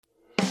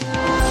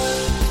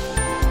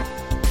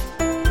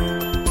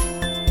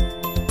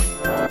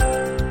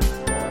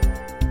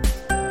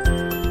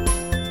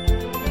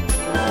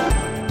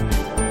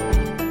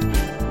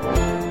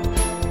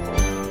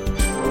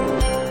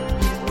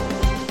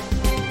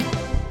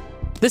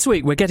This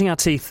week, we're getting our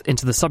teeth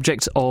into the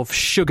subject of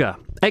sugar.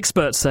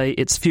 Experts say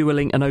it's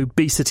fuelling an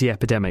obesity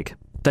epidemic.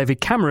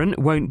 David Cameron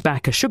won't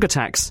back a sugar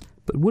tax,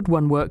 but would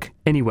one work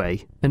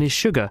anyway? And is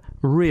sugar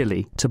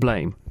really to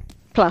blame?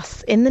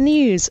 Plus, in the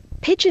news,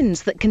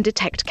 pigeons that can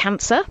detect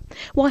cancer,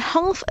 why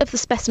half of the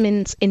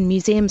specimens in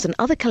museums and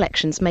other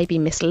collections may be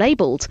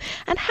mislabelled,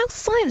 and how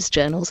science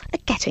journals are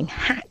getting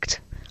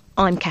hacked.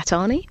 I'm Kat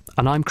Arney.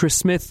 And I'm Chris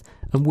Smith,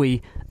 and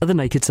we are The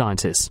Naked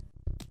Scientists.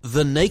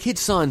 The Naked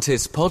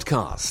Scientists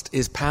podcast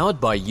is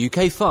powered by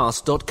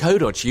ukfast.co.uk.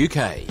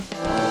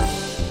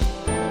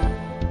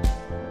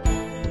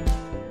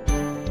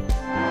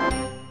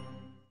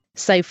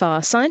 So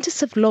far, scientists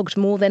have logged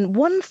more than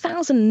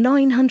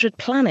 1,900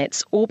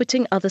 planets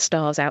orbiting other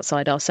stars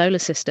outside our solar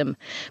system,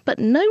 but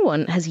no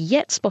one has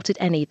yet spotted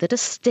any that are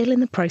still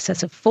in the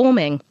process of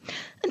forming.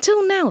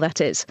 Until now,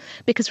 that is,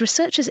 because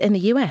researchers in the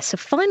US have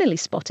finally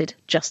spotted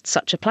just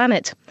such a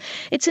planet.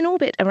 It's in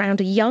orbit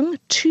around a young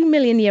 2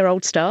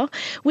 million-year-old star,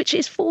 which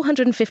is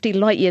 450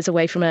 light-years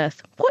away from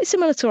Earth, quite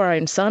similar to our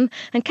own Sun,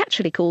 and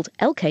catchily called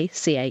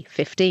LKCA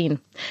 15.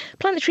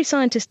 Planetary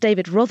scientist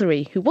David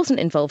Rothery, who wasn't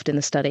involved in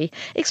the study,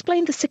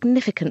 explained the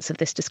significance of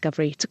this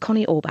discovery to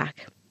Connie Orbach.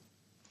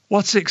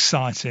 What's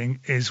exciting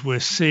is we're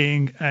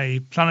seeing a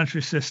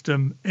planetary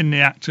system in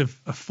the act of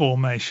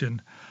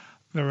formation.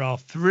 There are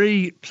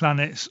 3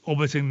 planets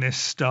orbiting this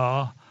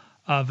star.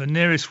 The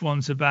nearest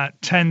one's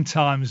about 10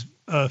 times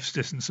Earth's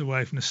distance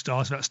away from the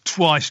star, so that's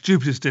twice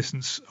Jupiter's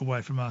distance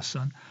away from our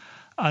Sun.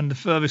 And the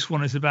furthest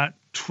one is about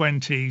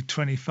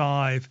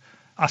 25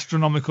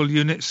 astronomical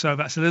units, so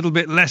that's a little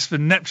bit less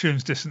than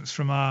Neptune's distance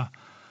from our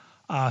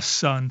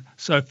Sun.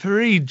 So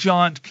 3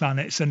 giant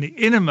planets, and the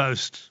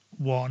innermost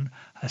one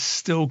has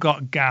still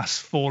got gas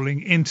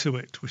falling into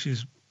it, which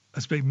has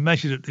been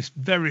measured at this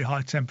very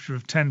high temperature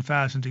of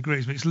 10,000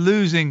 degrees. But it's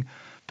losing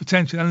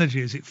potential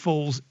energy as it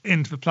falls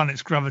into the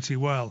planet's gravity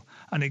well,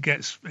 and it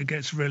gets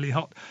really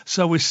hot.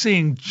 So we're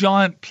seeing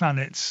giant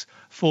planets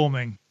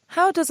forming.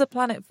 How does a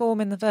planet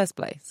form in the first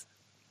place?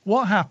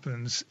 What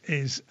happens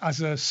is,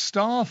 as a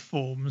star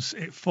forms,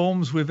 it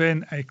forms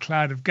within a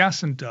cloud of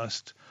gas and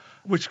dust,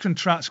 which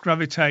contracts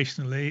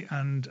gravitationally,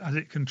 and as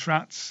it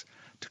contracts,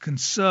 to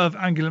conserve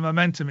angular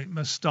momentum, it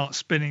must start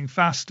spinning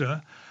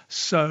faster,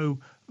 so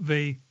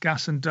the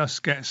gas and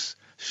dust gets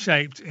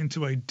shaped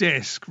into a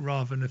disk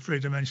rather than a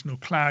three-dimensional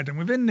cloud. And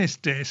within this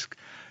disk,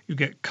 you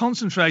get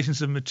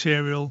concentrations of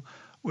material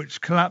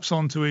which collapse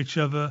onto each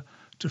other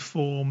to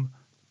form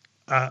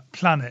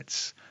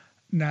planets.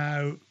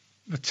 Now,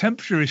 the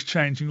temperature is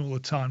changing all the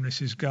time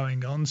this is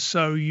going on,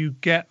 so you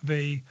get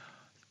the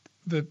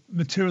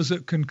materials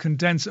that can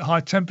condense at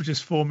high temperatures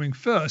forming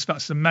first.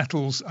 That's the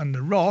metals and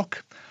the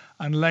rock.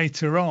 And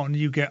later on,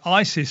 you get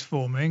ices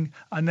forming,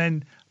 and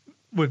then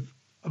with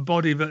a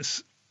body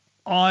that's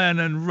iron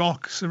and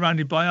rock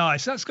surrounded by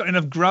ice, that's got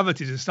enough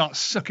gravity to start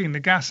sucking the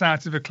gas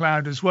out of a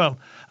cloud as well.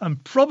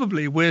 And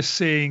probably we're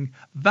seeing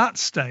that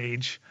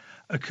stage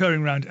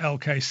occurring around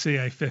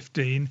LKCA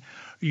 15.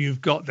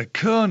 You've got the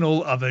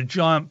kernel of a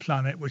giant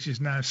planet, which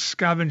is now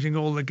scavenging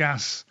all the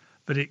gas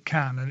that it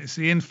can. And it's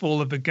the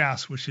infall of the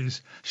gas which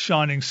is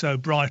shining so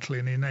brightly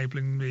and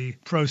enabling the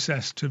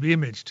process to be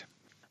imaged.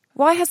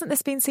 Why hasn't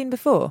this been seen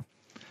before?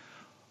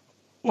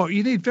 Well,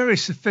 you need very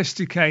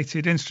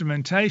sophisticated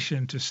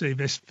instrumentation to see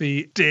this.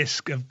 The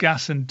disk of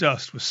gas and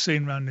dust was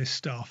seen around this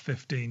star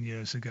 15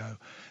 years ago.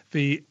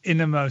 The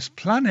innermost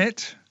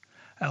planet,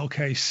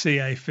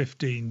 LKCA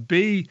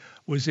 15b,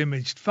 was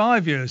imaged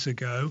 5 years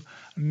ago.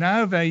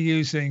 Now they're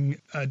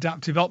using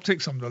adaptive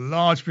optics on the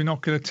Large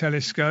Binocular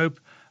Telescope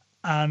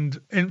and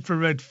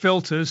infrared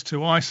filters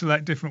to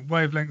isolate different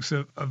wavelengths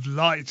of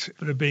light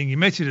that are being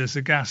emitted as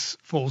the gas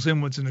falls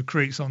inwards and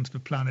accretes onto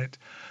the planet.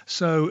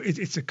 So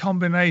it's a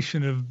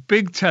combination of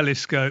big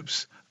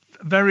telescopes,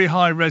 very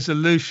high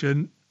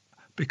resolution,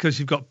 because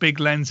you've got big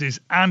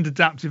lenses and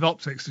adaptive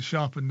optics to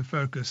sharpen the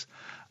focus,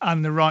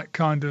 and the right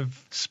kind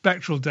of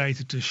spectral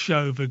data to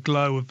show the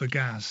glow of the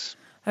gas.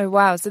 Oh,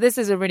 wow. So this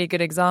is a really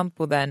good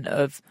example then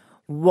of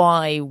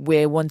why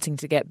we're wanting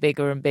to get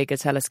bigger and bigger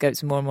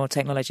telescopes and more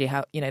technology.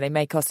 How, they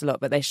may cost a lot,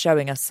 but they're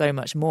showing us so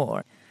much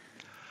more.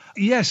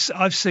 Yes,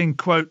 I've seen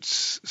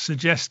quotes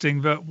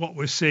suggesting that what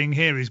we're seeing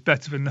here is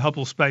better than the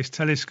Hubble Space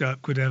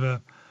Telescope could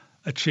ever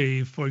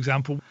achieve, for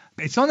example.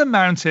 It's on a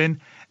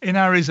mountain in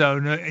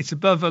Arizona. It's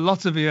above a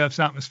lot of the Earth's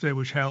atmosphere,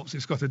 which helps.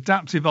 It's got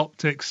adaptive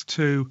optics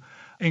to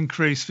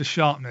increase the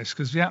sharpness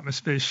because the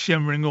atmosphere is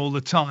shimmering all the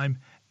time,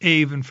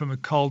 even from a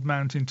cold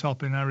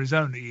mountaintop in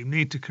Arizona. You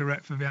need to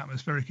correct for the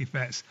atmospheric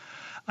effects.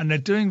 And they're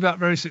doing that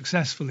very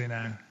successfully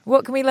now.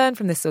 What can we learn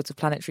from this sort of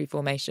planetary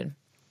formation?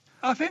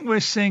 I think we're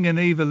seeing an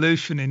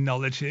evolution in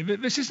knowledge here.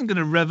 This isn't going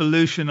to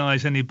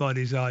revolutionise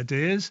anybody's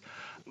ideas,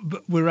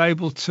 but we're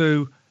able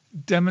to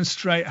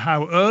demonstrate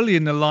how early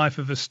in the life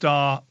of a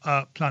star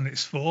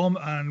planets form,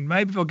 and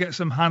maybe they'll get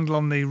some handle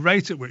on the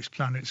rate at which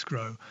planets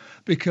grow,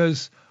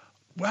 because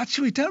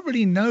actually, we don't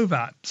really know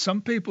that.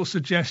 Some people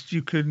suggest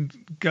you can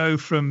go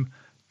from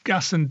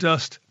gas and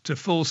dust to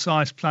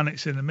full-size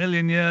planets in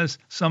 1,000,000 years.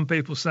 Some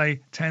people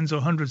say tens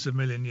or hundreds of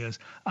million years.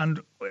 And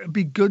it'd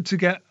be good to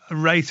get a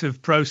rate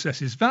of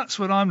processes. That's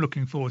what I'm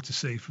looking forward to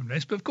see from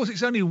this. But of course,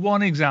 it's only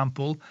one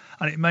example,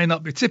 and it may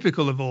not be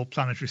typical of all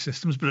planetary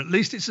systems, but at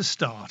least it's a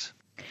start.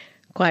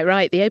 Quite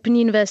right. The Open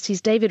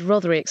University's David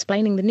Rothery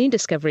explaining the new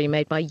discovery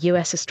made by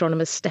US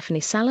astronomers Stephanie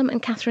Salem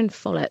and Catherine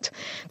Follett.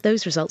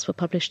 Those results were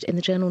published in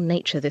the journal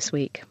Nature this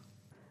week.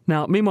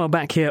 Now, meanwhile,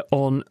 back here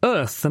on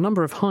Earth, a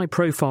number of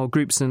high-profile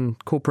groups and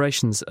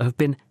corporations have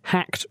been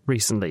hacked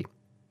recently.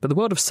 But the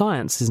world of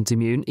science isn't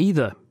immune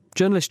either.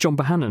 Journalist John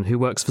Bohannon, who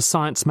works for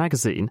Science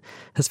magazine,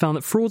 has found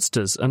that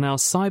fraudsters are now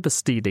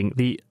cyber-stealing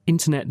the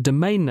internet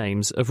domain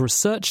names of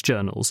research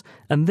journals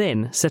and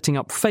then setting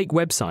up fake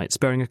websites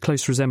bearing a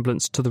close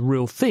resemblance to the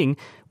real thing,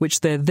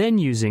 which they're then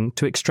using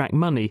to extract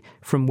money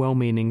from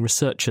well-meaning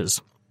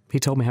researchers. He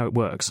told me how it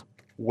works.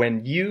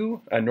 When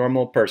you, a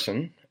normal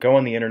person, go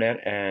on the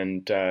internet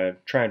and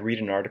try and read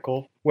an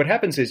article, what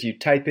happens is you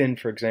type in,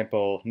 for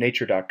example,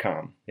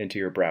 nature.com into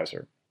your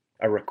browser.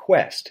 A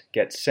request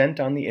gets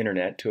sent on the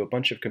internet to a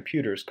bunch of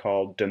computers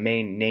called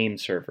domain name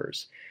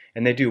servers.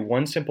 And they do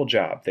one simple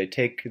job. They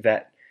take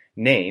that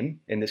name,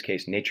 in this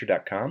case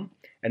nature.com,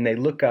 and they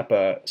look up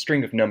a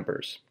string of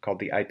numbers called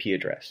the IP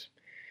address.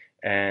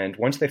 And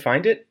once they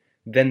find it,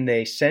 then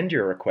they send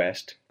your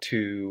request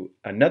to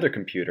another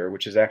computer,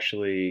 which is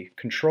actually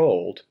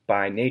controlled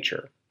by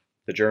Nature,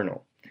 the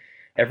journal.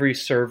 Every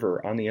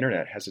server on the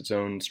internet has its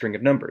own string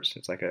of numbers.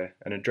 It's like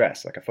an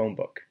address, like a phone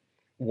book.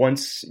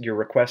 Once your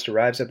request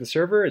arrives at the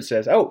server, it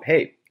says, oh,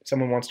 hey,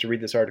 someone wants to read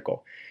this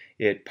article.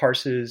 It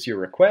parses your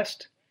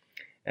request,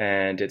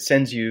 and it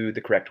sends you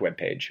the correct web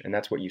page, and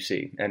that's what you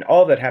see. And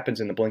all of that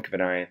happens in the blink of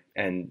an eye,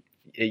 and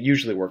it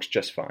usually works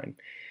just fine.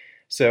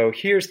 So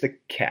here's the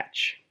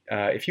catch.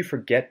 If you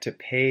forget to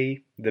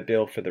pay the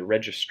bill for the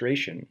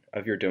registration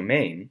of your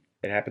domain,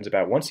 it happens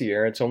about once a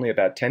year, it's only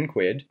about 10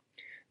 quid,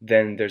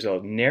 then there's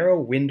a narrow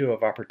window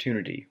of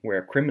opportunity where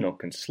a criminal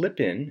can slip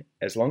in,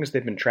 as long as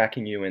they've been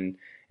tracking you and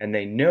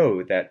they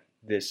know that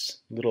this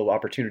little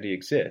opportunity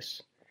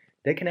exists,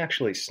 they can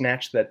actually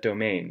snatch that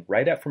domain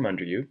right out from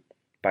under you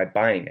by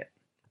buying it.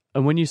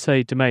 And when you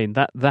say domain,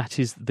 that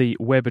is the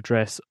web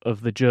address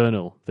of the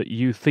journal that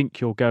you think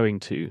you're going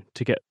to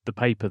get the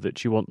paper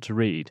that you want to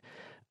read.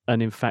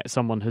 And in fact,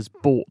 someone has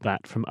bought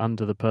that from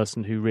under the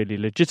person who really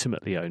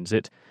legitimately owns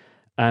it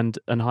and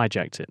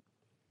hijacked it.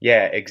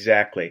 Yeah,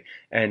 exactly.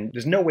 And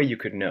there's no way you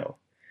could know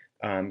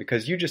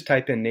because you just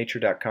type in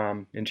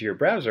nature.com into your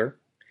browser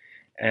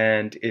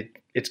and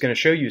it's going to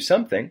show you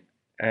something,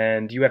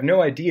 and you have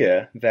no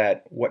idea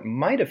that what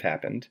might have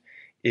happened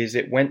is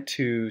it went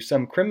to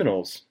some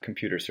criminal's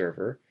computer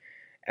server,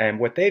 and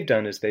what they've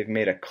done is they've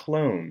made a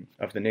clone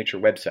of the Nature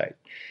website.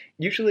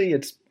 Usually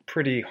it's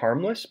pretty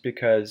harmless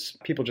because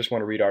people just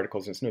want to read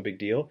articles and it's no big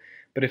deal.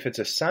 But if it's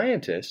a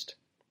scientist,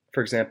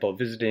 for example,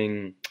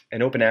 visiting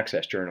an open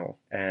access journal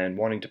and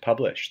wanting to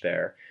publish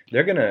there,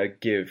 they're going to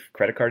give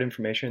credit card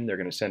information, they're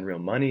going to send real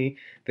money,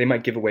 they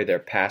might give away their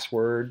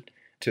password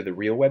to the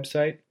real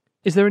website.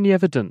 Is there any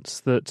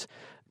evidence that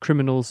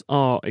criminals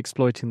are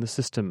exploiting the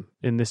system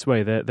in this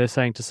way? They're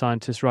saying to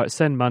scientists, right,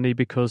 send money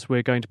because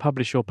we're going to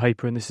publish your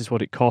paper and this is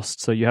what it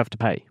costs, so you have to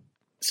pay.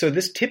 So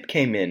this tip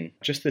came in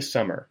just this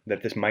summer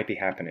that this might be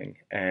happening,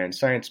 and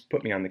Science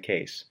put me on the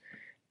case.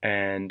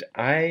 And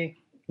I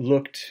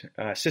looked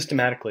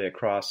systematically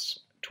across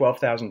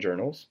 12,000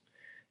 journals,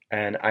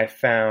 and I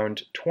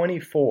found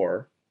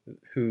 24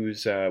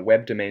 whose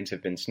web domains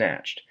have been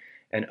snatched.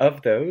 And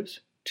of those,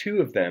 2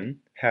 of them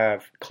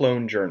have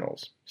cloned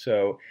journals.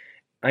 So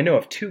I know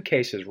of 2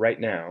 cases right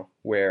now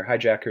where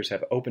hijackers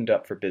have opened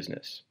up for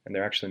business, and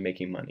they're actually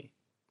making money.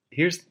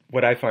 Here's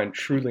what I find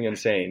truly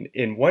insane.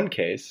 In one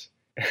case,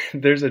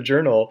 there's a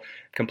journal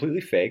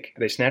completely fake.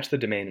 They snatched the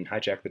domain and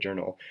hijacked the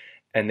journal,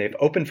 and they've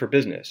opened for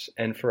business.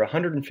 And for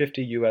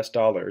 $150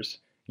 US,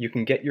 you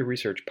can get your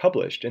research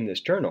published in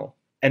this journal.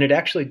 And it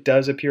actually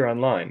does appear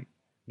online.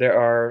 There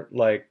are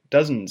like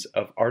dozens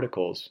of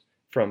articles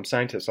from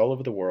scientists all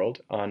over the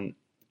world on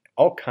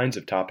all kinds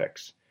of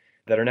topics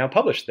that are now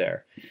published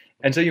there.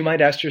 And so you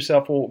might ask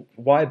yourself, well,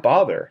 why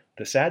bother?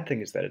 The sad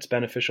thing is that it's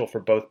beneficial for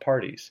both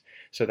parties.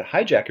 So the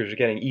hijackers are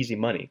getting easy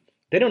money.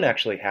 They don't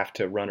actually have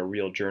to run a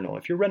real journal.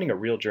 If you're running a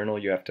real journal,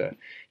 you have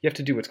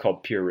to do what's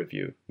called peer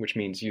review, which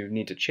means you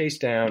need to chase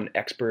down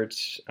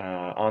experts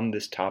on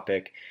this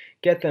topic,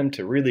 get them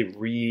to really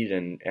read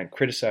and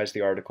criticize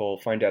the article,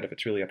 find out if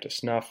it's really up to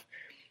snuff.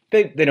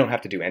 They don't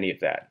have to do any of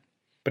that.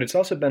 But it's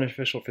also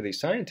beneficial for these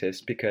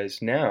scientists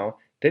because now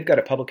they've got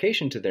a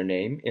publication to their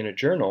name in a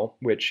journal,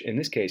 which in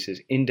this case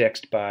is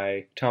indexed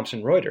by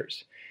Thomson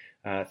Reuters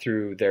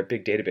through their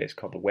big database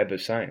called the Web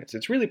of Science.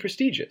 It's really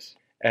prestigious.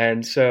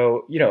 And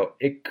so,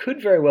 it could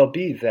very well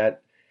be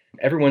that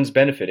everyone's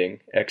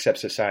benefiting except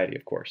society,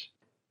 of course.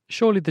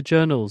 Surely the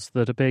journals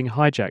that are being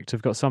hijacked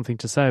have got something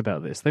to say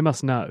about this. They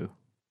must know.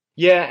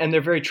 Yeah, and they're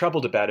very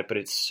troubled about it, but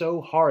it's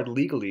so hard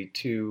legally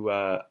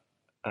to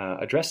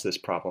address this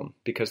problem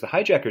because the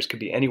hijackers could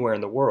be anywhere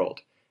in the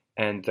world.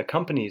 And the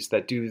companies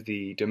that do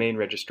the domain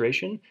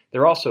registration,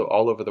 they're also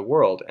all over the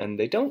world, and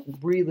they don't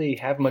really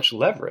have much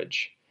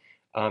leverage.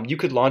 You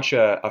could launch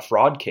a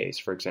fraud case,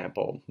 for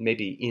example,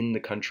 maybe in the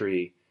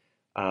country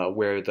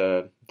where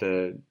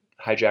the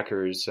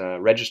hijackers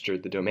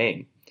registered the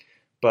domain.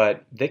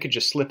 But they could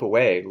just slip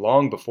away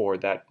long before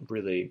that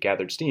really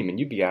gathered steam, and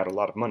you'd be out a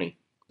lot of money.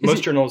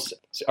 Most journals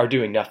are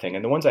doing nothing,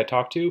 and the ones I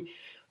talk to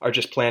are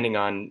just planning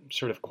on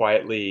sort of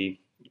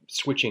quietly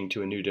switching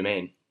to a new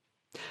domain.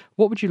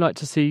 What would you like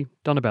to see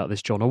done about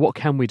this, John, or what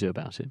can we do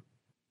about it?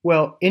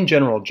 Well, in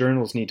general,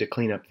 journals need to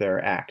clean up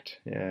their act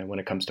when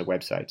it comes to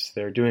websites.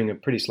 They're doing a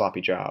pretty sloppy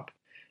job.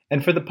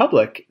 And for the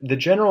public, the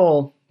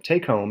general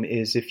take-home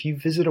is if you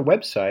visit a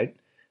website,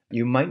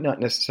 you might not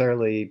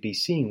necessarily be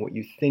seeing what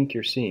you think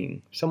you're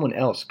seeing. Someone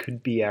else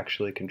could be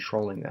actually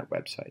controlling that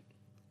website.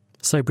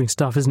 Sobering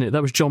stuff, isn't it?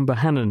 That was John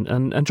Bohannon.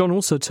 And John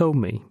also told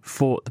me,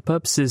 for the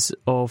purposes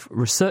of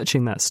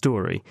researching that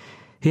story,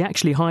 he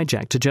actually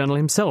hijacked a journal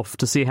himself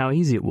to see how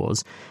easy it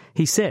was.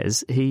 He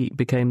says he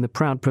became the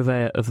proud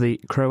purveyor of the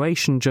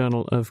Croatian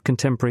Journal of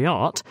Contemporary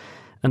Art,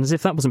 and as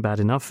if that wasn't bad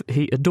enough,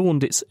 he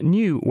adorned its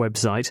new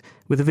website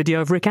with a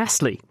video of Rick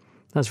Astley.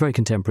 That's very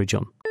contemporary,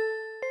 John.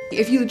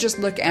 If you just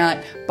look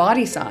at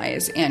body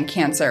size and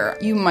cancer,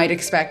 you might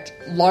expect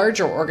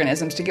larger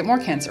organisms to get more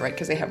cancer, right,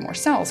 because they have more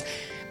cells.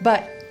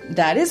 But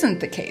that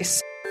isn't the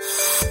case.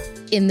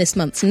 In this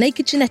month's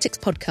Naked Genetics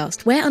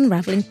podcast, we're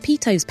unravelling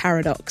Peto's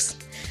paradox.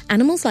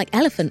 Animals like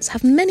elephants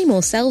have many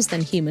more cells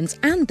than humans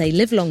and they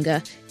live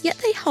longer, yet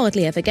they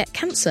hardly ever get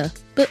cancer.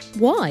 But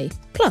why?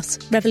 Plus,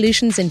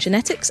 revolutions in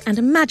genetics and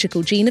a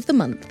magical gene of the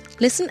month.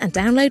 Listen and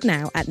download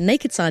now at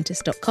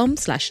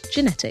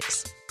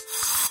nakedscientist.com/genetics.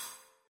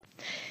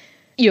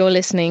 You're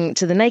listening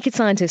to The Naked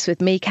Scientist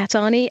with me, Kat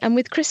Arney, and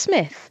with Chris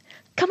Smith.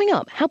 Coming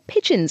up, how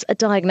pigeons are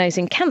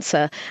diagnosing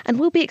cancer, and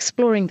we'll be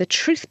exploring the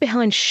truth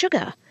behind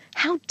sugar.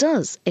 How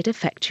does it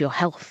affect your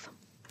health?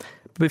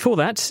 Before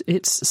that,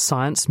 it's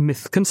science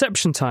myth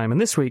conception time.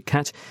 And this week,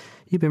 Kat,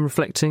 you've been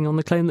reflecting on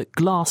the claim that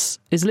glass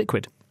is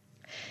liquid.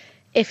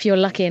 If you're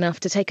lucky enough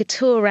to take a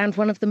tour around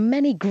one of the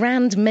many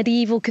grand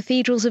medieval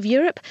cathedrals of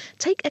Europe,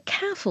 take a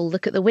careful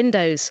look at the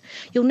windows.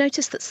 You'll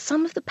notice that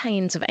some of the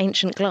panes of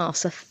ancient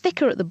glass are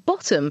thicker at the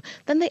bottom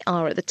than they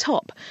are at the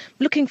top,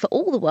 looking for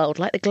all the world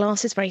like the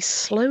glass is very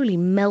slowly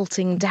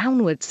melting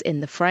downwards in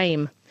the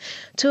frame.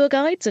 Tour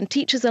guides and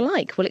teachers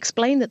alike will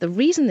explain that the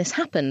reason this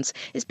happens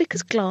is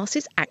because glass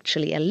is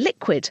actually a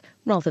liquid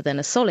rather than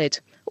a solid,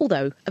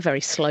 although a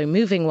very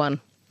slow-moving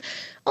one.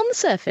 On the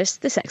surface,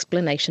 this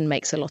explanation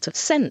makes a lot of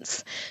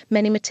sense.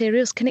 Many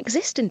materials can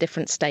exist in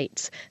different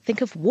states.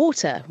 Think of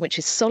water, which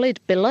is solid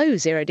below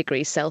 0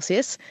 degrees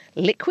Celsius,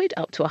 liquid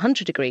up to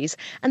 100 degrees,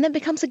 and then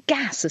becomes a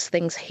gas as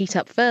things heat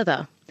up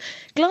further.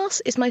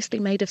 Glass is mostly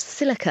made of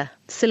silica,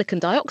 silicon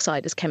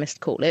dioxide as chemists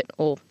call it,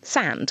 or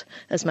sand,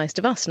 as most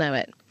of us know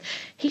it.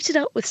 Heated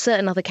up with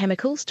certain other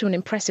chemicals to an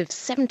impressive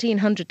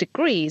 1700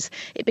 degrees,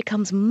 it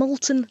becomes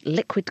molten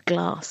liquid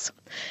glass.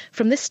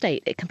 From this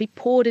state, it can be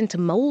poured into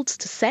moulds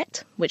to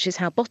set, which is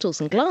how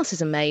bottles and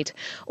glasses are made,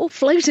 or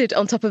floated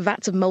on top of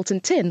vats of molten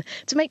tin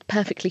to make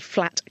perfectly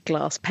flat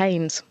glass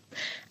panes.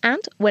 And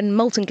when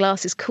molten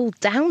glass is cooled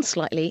down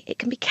slightly, it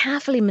can be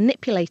carefully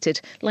manipulated,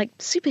 like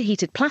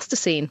superheated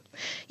plasticine.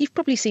 You've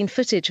probably seen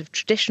footage of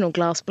traditional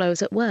glass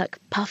blowers at work,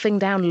 puffing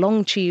down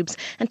long tubes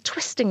and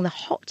twisting the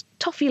hot,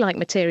 toffee-like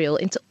material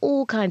into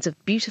all kinds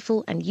of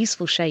beautiful and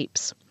useful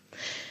shapes.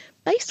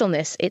 Based on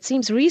this, it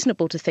seems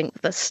reasonable to think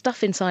that the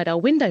stuff inside our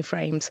window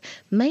frames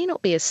may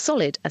not be as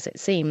solid as it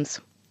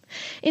seems.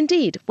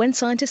 Indeed, when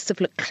scientists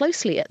have looked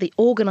closely at the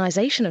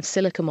organisation of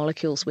silica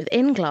molecules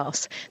within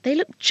glass, they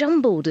look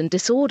jumbled and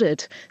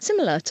disordered,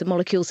 similar to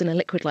molecules in a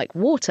liquid like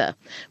water,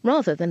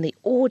 rather than the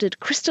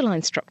ordered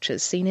crystalline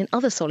structures seen in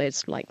other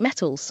solids like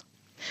metals.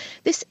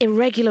 This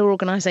irregular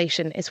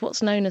organisation is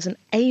what's known as an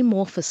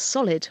amorphous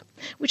solid,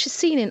 which is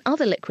seen in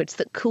other liquids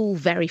that cool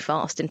very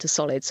fast into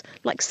solids,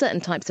 like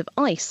certain types of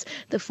ice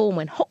that form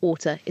when hot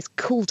water is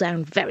cooled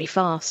down very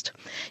fast.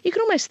 You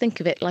can almost think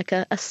of it like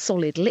a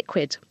solid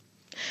liquid.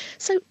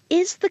 So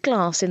is the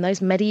glass in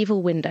those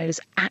medieval windows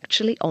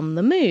actually on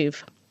the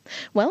move?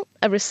 Well,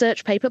 a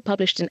research paper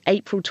published in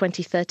April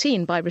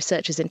 2013 by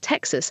researchers in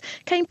Texas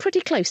came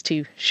pretty close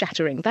to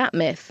shattering that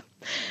myth.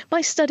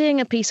 By studying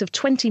a piece of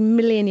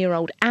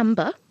 20-million-year-old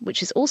amber,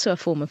 which is also a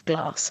form of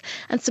glass,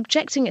 and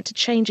subjecting it to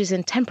changes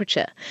in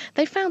temperature,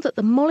 they found that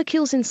the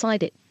molecules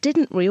inside it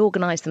didn't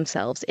reorganise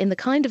themselves in the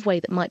kind of way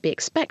that might be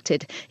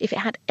expected if it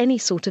had any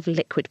sort of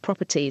liquid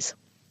properties.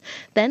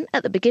 Then,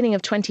 at the beginning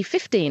of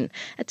 2015,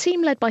 a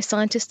team led by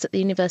scientists at the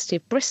University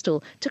of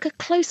Bristol took a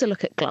closer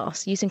look at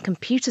glass using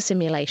computer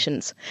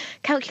simulations,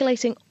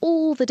 calculating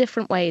all the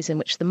different ways in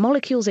which the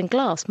molecules in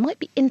glass might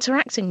be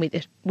interacting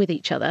with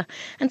each other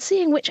and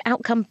seeing which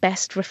outcome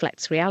best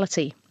reflects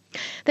reality.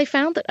 They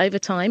found that over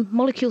time,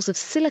 molecules of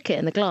silica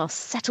in the glass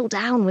settle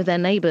down with their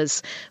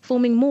neighbours,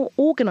 forming more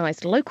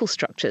organised local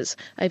structures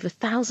over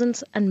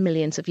thousands and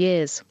millions of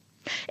years.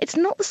 It's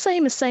not the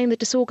same as saying the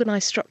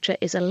disorganised structure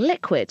is a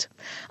liquid,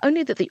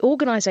 only that the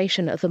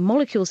organisation of the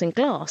molecules in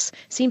glass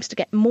seems to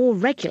get more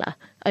regular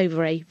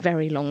over a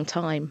very long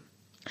time.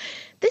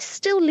 This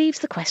still leaves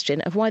the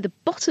question of why the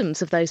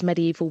bottoms of those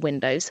medieval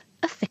windows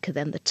are thicker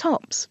than the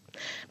tops.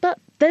 But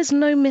there's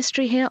no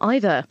mystery here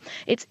either.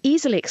 It's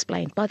easily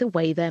explained by the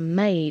way they're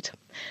made.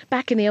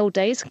 Back in the old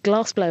days,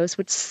 glass blowers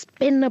would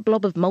spin a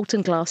blob of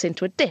molten glass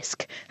into a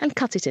disc and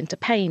cut it into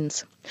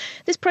panes.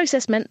 This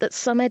process meant that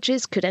some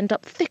edges could end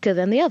up thicker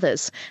than the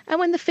others, and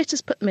when the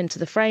fitters put them into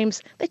the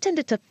frames, they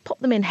tended to pop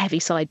them in heavy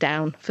side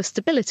down for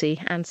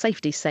stability and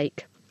safety's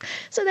sake.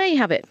 So there you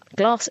have it.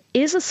 Glass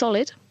is a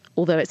solid,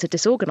 although it's a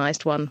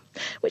disorganised one,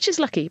 which is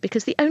lucky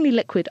because the only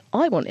liquid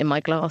I want in my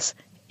glass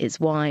is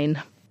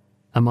wine.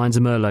 And mine's a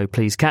Merlot,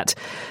 please, Kat.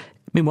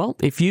 Meanwhile,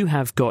 if you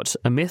have got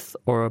a myth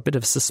or a bit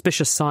of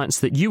suspicious science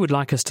that you would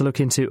like us to look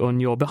into on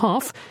your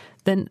behalf,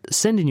 then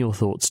send in your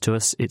thoughts to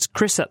us. It's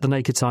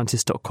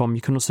chris@thenakedscientist.com.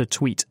 You can also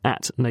tweet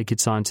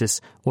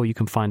 @nakedscientists, or you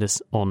can find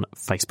us on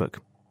Facebook.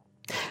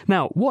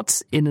 Now,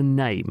 what's in a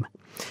name?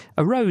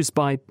 A rose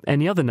by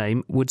any other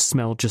name would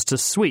smell just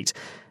as sweet.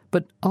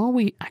 But are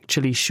we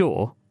actually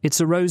sure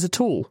it's a rose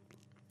at all?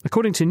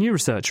 According to new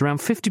research,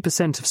 around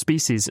 50% of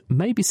species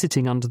may be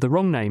sitting under the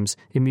wrong names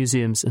in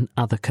museums and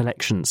other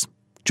collections.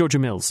 Georgia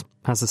Mills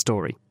has the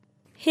story.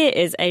 Here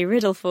is a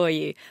riddle for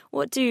you.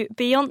 What do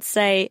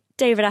Beyoncé,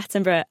 David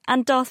Attenborough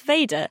and Darth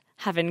Vader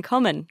have in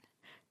common?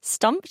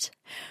 Stumped?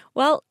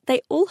 Well,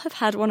 they all have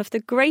had one of the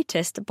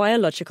greatest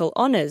biological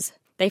honours.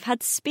 They've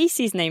had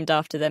species named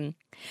after them.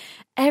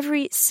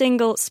 Every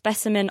single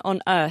specimen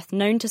on Earth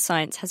known to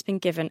science has been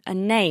given a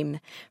name,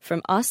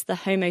 from us, the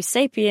Homo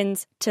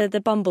sapiens, to the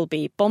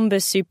bumblebee,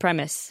 Bombus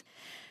supremus.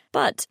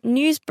 But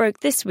news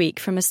broke this week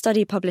from a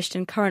study published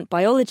in Current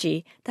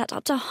Biology that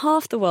up to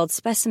half the world's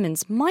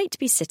specimens might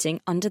be sitting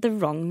under the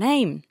wrong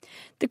name.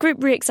 The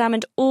group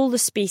re-examined all the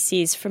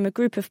species from a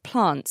group of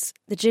plants,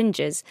 the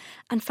gingers,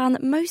 and found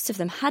that most of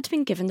them had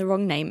been given the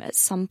wrong name at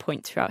some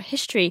point throughout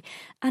history,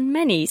 and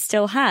many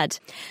still had.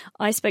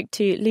 I spoke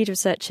to lead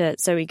researcher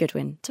Zoe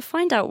Goodwin to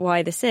find out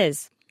why this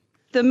is.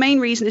 The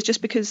main reason is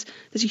just because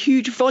there's a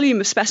huge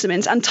volume of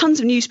specimens and tons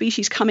of new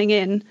species coming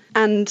in,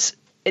 and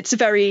it's a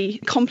very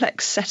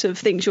complex set of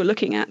things you're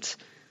looking at.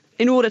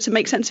 In order to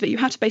make sense of it, you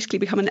have to basically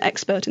become an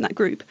expert in that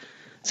group.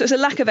 So it's a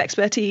lack of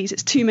expertise,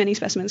 it's too many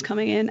specimens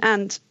coming in,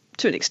 and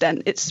to an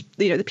extent, it's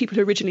the people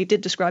who originally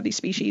did describe these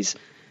species,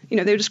 they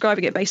were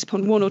describing it based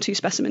upon one or two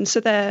specimens, so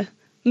their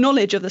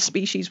knowledge of the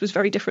species was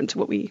very different to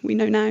what we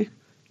know now.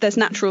 There's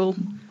natural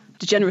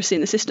degeneracy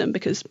in the system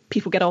because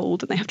people get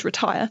old and they have to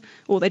retire,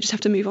 or they just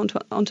have to move on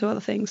to other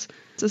things.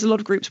 So there's a lot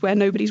of groups where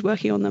nobody's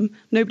working on them.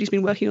 Nobody's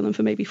been working on them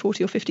for maybe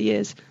 40 or 50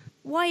 years.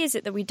 Why is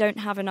it that we don't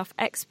have enough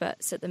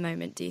experts at the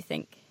moment, do you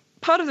think?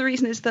 Part of the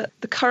reason is that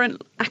the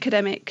current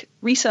academic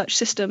research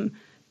system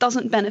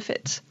doesn't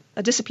benefit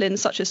a discipline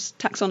such as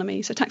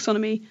taxonomy. So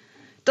taxonomy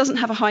doesn't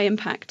have a high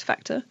impact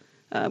factor,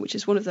 which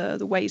is one of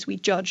the ways we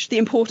judge the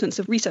importance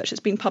of research that's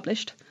been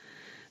published.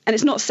 And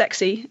it's not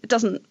sexy. It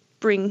doesn't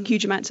bring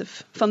huge amounts of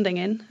funding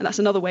in, and that's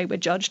another way we're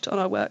judged on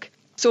our work.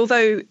 So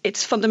although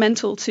it's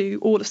fundamental to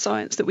all of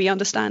science that we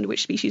understand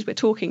which species we're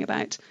talking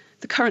about,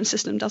 the current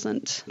system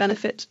doesn't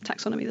benefit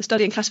taxonomy, the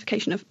study and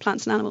classification of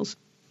plants and animals.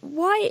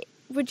 Why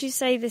would you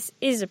say this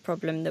is a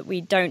problem, that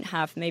we don't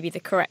have maybe the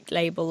correct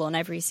label on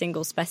every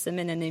single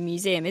specimen in a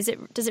museum?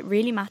 Does it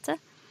really matter?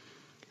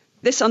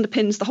 This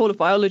underpins the whole of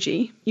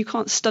biology. You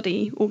can't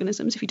study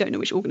organisms if you don't know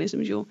which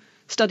organisms you're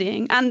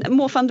studying, and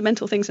more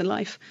fundamental things in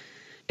life.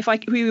 If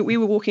we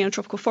were walking in a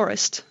tropical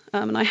forest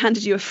and I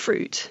handed you a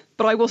fruit,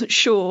 but I wasn't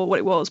sure what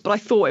it was, but I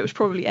thought it was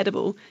probably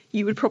edible,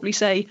 you would probably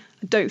say,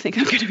 I don't think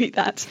I'm going to eat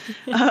that,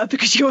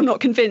 because you're not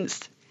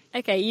convinced.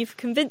 OK, you've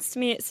convinced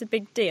me it's a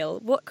big deal.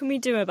 What can we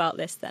do about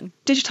this then?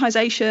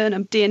 Digitisation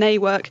and DNA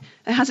work,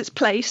 it has its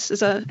place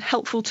as a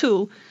helpful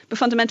tool, but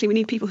fundamentally we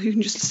need people who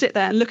can just sit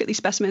there and look at these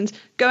specimens,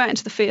 go out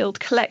into the field,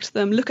 collect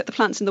them, look at the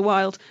plants in the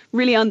wild,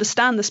 really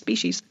understand the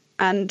species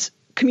and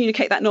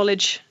communicate that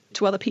knowledge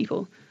to other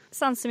people.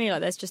 Sounds to me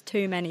like there's just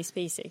too many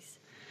species.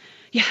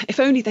 Yeah,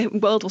 if only the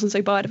world wasn't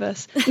so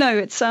biodiverse. No,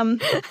 it's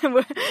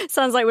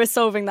sounds like we're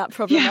solving that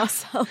problem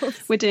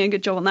ourselves. We're doing a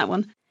good job on that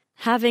one.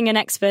 Having an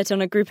expert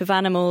on a group of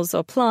animals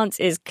or plants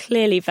is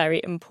clearly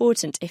very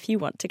important if you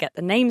want to get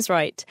the names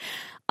right.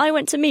 I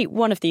went to meet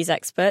one of these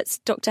experts,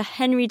 Dr.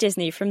 Henry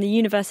Disney from the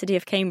University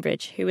of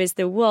Cambridge, who is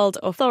the world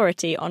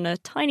authority on a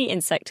tiny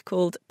insect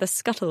called the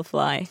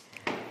scuttlefly.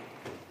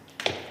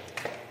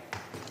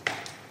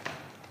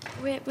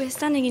 We're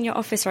standing in your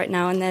office right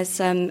now, and there's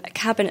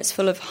cabinets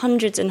full of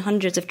hundreds and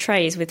hundreds of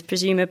trays with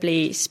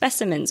presumably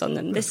specimens on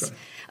them. Right.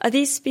 Are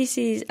these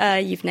species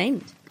you've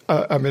named?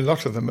 A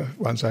lot of them are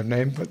ones I've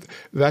named, but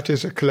that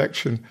is a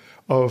collection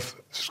of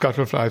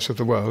scuttleflies of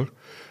the world.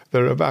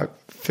 There are about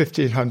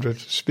 1,500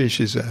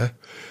 species there.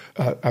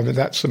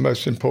 That's the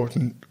most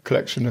important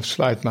collection of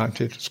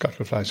slide-mounted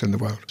scuttleflies in the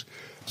world.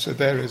 So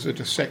there is a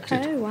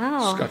dissected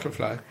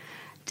scuttlefly.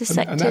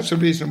 Dissected. And that's a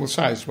reasonable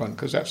sized one,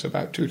 because that's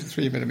about 2 to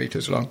 3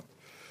 millimetres long.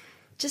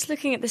 Just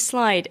looking at the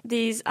slide,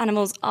 these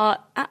animals are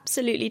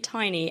absolutely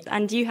tiny,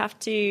 and you have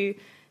to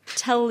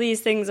tell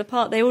these things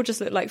apart. They all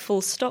just look like full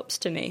stops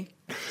to me.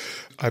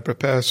 I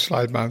prepare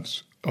slide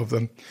mounts of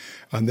them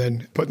and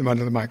then put them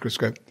under the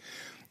microscope,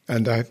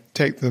 and I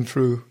take them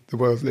through the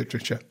world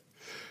literature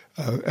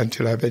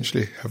until I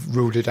eventually have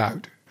ruled it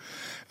out.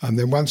 And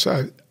then once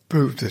I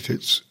prove that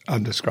it's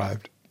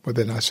undescribed, well,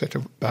 then I set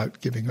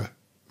about giving a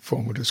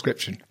formal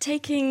description.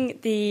 Taking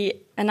the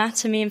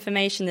anatomy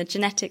information, the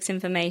genetics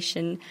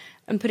information,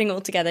 and putting it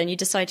all together, and you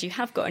decide you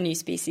have got a new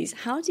species,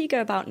 how do you go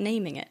about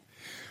naming it?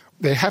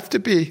 They have to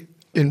be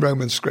in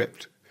Roman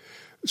script.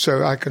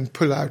 So I can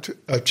pull out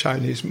a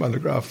Chinese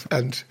monograph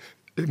and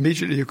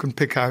immediately you can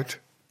pick out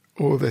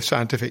all the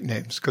scientific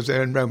names because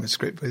they're in Roman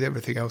script, but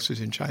everything else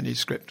is in Chinese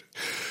script.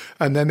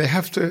 And then they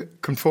have to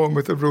conform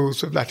with the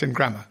rules of Latin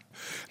grammar.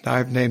 Now,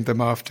 I've named them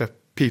after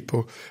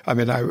people. I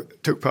mean, I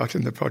took part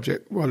in the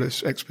Project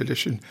Wallace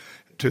expedition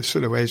to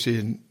Sulawesi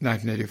in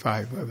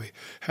 1985, where we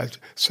had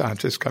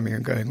scientists coming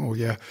and going all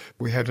year.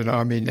 We had an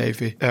Army,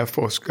 Navy, Air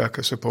Force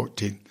Gurkha support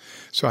team.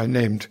 So I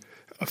named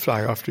a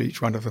fly after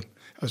each one of them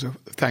as a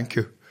thank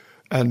you.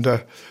 And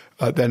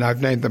then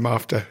I've named them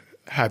after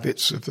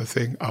habits of the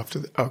thing,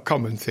 after a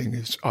common thing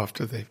is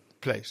after the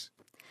place.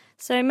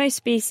 So most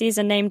species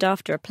are named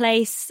after a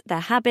place, their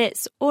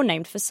habits, or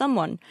named for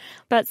someone.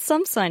 But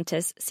some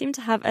scientists seem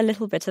to have a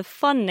little bit of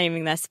fun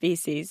naming their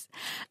species.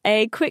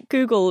 A quick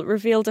Google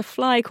revealed a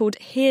fly called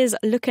Here's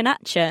Lookin'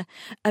 At Ya,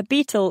 a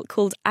beetle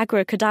called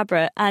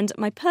Agracadabra, and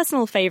my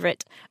personal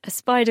favourite, a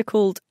spider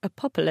called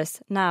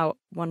Apopolis, now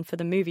one for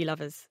the movie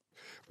lovers.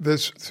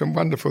 There's some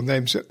wonderful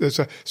names. There's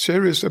a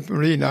series of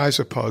marine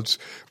isopods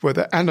where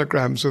the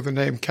anagrams of the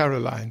name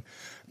Caroline,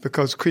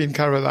 because Queen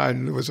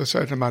Caroline, there was a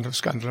certain amount of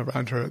scandal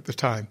around her at the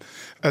time.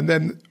 And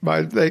then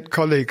my late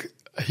colleague,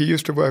 he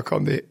used to work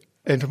on the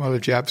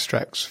entomology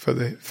abstracts for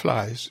the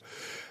flies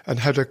and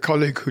had a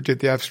colleague who did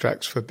the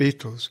abstracts for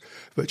beetles,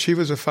 but she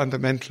was a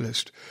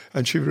fundamentalist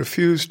and she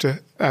refused to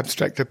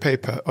abstract a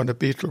paper on a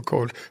beetle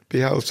called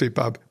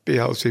Beelzebub,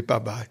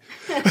 Beelzebubi.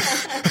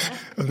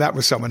 And that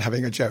was someone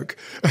having a joke.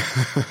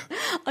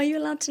 Are you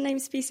allowed to name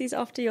species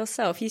after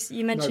yourself?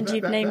 You mentioned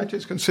you've named... That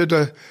is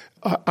considered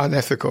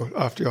unethical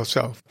after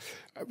yourself.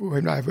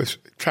 When I was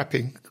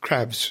trapping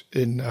crabs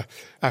in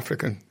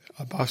African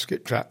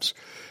basket traps,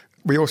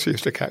 we also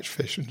used to catch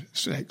fish and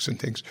snakes and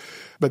things.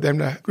 But then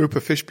a group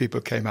of fish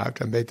people came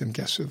out and made them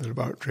guests of the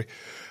laboratory.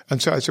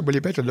 And so I said, well,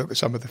 you better look at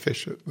some of the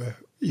fish that we're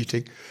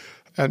eating.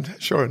 And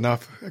sure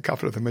enough, a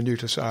couple of them are new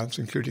to science,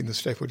 including the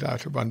staple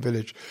diet of one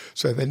village.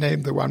 So they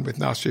named the one with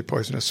nasty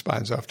poisonous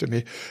spines after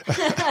me.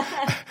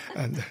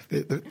 And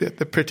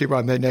the pretty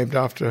one they named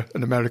after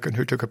an American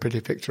who took a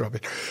pretty picture of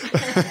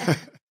it.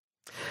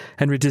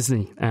 Henry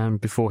Disney, and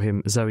before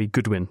him, Zoe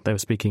Goodwin. They were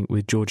speaking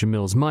with Georgia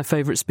Mills. My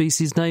favourite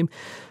species name,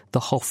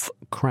 the Hoff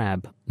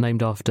crab,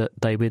 named after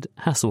David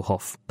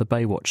Hasselhoff, the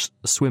Baywatch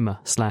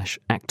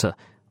swimmer/actor.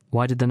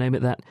 Why did they name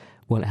it that?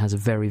 Well, it has a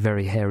very,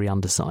 very hairy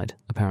underside,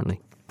 apparently.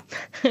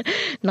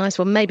 Nice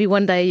one. Maybe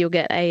one day you'll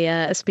get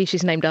a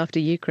species named after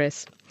you,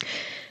 Chris.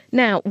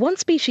 Now, one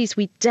species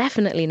we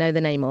definitely know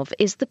the name of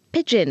is the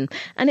pigeon,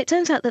 and it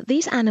turns out that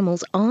these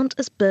animals aren't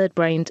as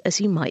bird-brained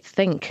as you might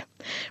think.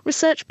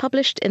 Research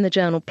published in the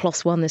journal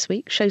PLOS One this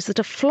week shows that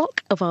a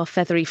flock of our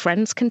feathery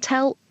friends can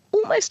tell,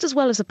 almost as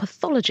well as a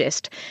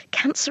pathologist,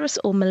 cancerous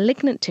or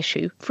malignant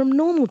tissue from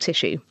normal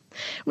tissue.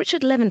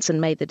 Richard Levinson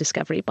made the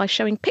discovery by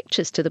showing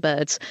pictures to the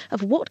birds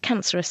of what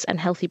cancerous and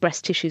healthy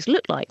breast tissues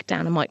look like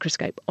down a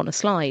microscope on a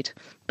slide.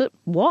 But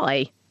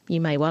why,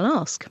 you may well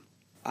ask?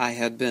 I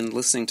had been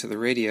listening to the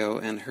radio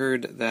and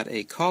heard that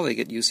a colleague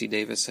at UC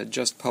Davis had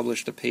just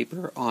published a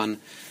paper on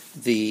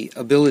the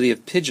ability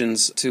of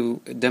pigeons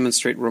to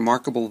demonstrate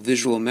remarkable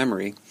visual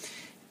memory.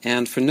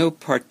 And for no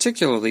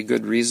particularly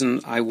good reason,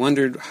 I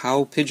wondered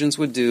how pigeons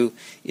would do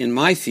in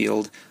my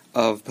field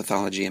of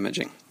pathology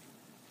imaging.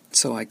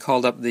 So I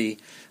called up the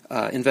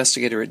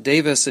investigator at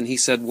Davis, and he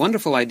said,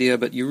 wonderful idea,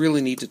 but you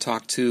really need to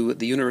talk to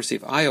the University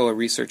of Iowa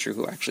researcher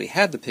who actually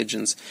had the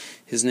pigeons.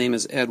 His name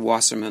is Ed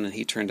Wasserman, and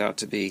he turned out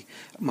to be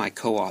my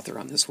co-author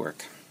on this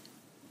work.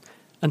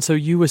 And so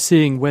you were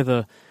seeing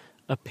whether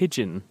a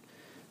pigeon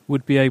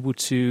would be able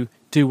to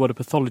do what a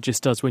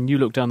pathologist does when you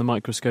look down the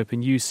microscope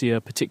and you see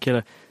a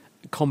particular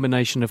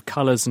combination of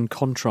colours and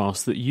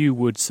contrast that you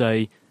would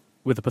say,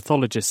 with a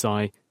pathologist's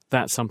eye,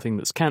 that's something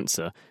that's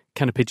cancer.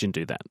 Can a pigeon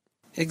do that?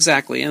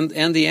 Exactly, and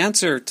the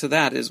answer to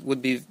that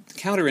would be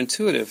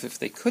counterintuitive if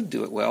they could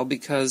do it well,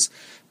 because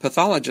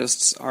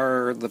pathologists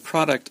are the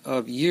product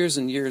of years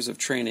and years of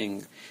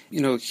training.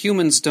 You know,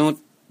 humans don't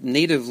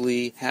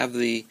natively have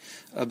the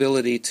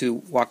ability to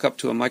walk up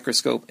to a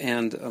microscope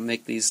and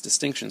make these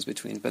distinctions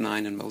between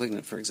benign and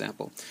malignant, for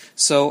example.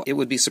 So it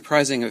would be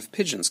surprising if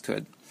pigeons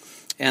could.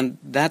 And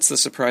that's the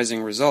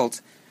surprising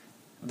result.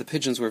 The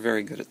pigeons were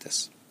very good at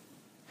this.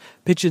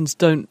 Pigeons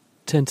don't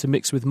tend to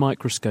mix with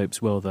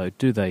microscopes well, though,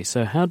 do they?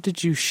 So how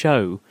did you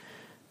show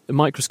the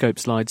microscope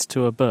slides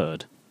to a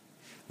bird?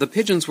 The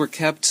pigeons were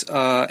kept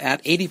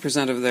at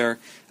 80% of their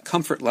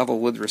comfort level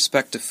with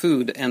respect to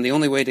food, and the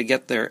only way to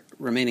get their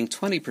remaining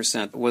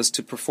 20% was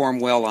to perform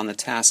well on the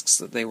tasks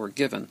that they were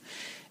given.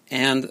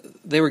 And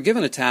they were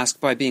given a task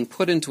by being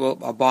put into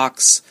a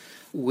box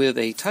with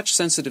a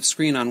touch-sensitive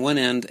screen on one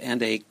end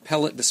and a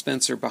pellet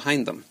dispenser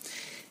behind them.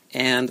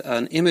 And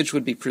an image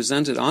would be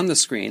presented on the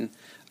screen,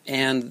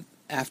 and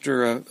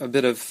after a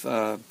bit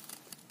of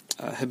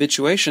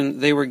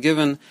habituation, they were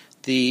given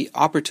the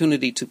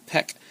opportunity to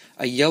peck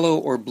a yellow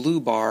or blue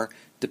bar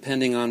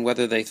depending on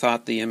whether they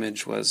thought the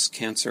image was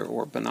cancer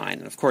or benign.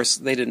 And of course,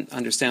 they didn't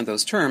understand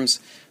those terms,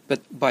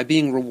 but by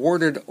being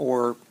rewarded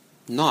or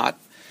not,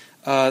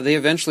 they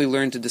eventually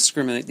learned to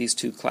discriminate these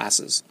two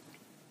classes.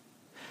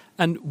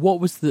 And what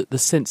was the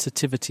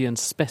sensitivity and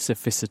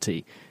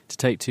specificity, to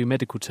take two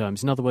medical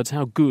terms? In other words,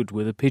 how good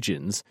were the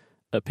pigeons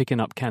at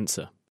picking up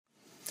cancer?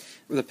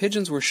 The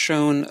pigeons were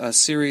shown a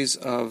series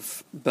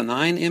of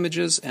benign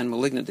images and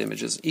malignant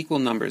images, equal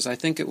numbers. I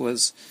think it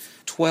was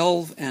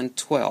 12 and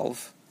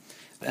 12.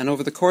 And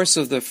over the course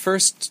of the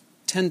first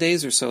 10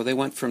 days or so, they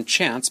went from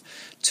chance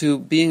to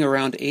being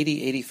around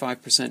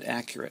 80-85%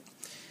 accurate.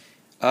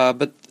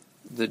 But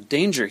the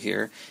danger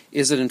here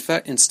is that, in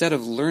fact, instead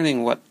of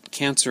learning what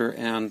cancer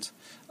and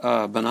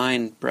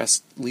benign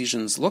breast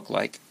lesions look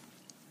like,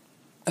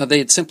 they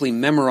had simply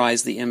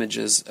memorized the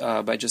images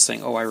by just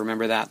saying, oh, I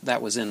remember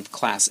that was in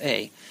Class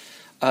A.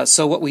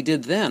 So what we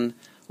did then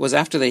was,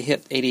 after they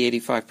hit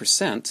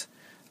 80-85%,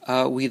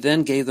 we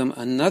then gave them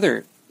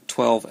another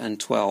 12 and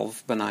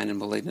 12 benign and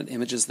malignant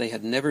images they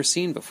had never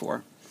seen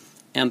before.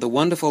 And the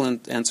wonderful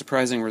and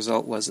surprising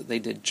result was that they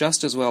did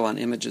just as well on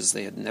images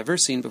they had never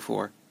seen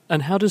before.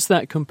 And how does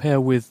that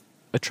compare with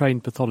a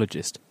trained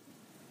pathologist?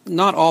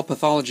 Not all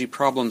pathology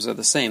problems are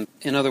the same.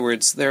 In other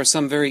words, there are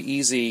some very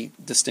easy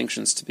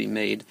distinctions to be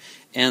made,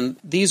 and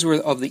these were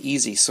of the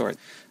easy sort.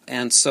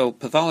 And so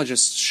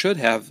pathologists should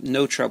have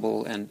no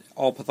trouble, and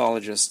all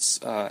pathologists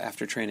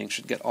after training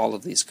should get all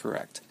of these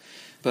correct.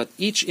 But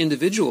each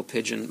individual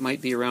pigeon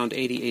might be around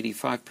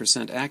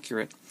 80-85%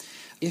 accurate.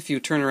 If you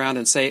turn around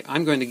and say,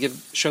 I'm going to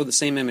show the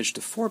same image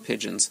to 4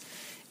 pigeons,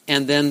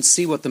 and then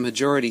see what the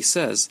majority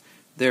says,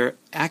 their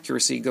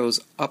accuracy goes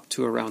up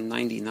to around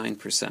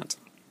 99%.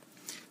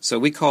 So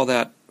we call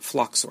that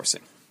flock sourcing.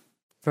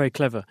 Very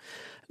clever.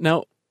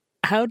 Now,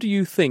 how do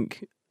you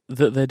think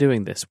that they're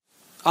doing this?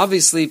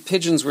 Obviously,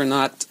 pigeons were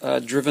not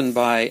driven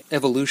by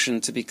evolution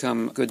to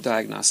become good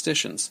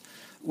diagnosticians.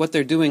 What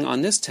they're doing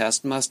on this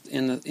test must,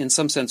 in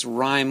some sense,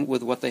 rhyme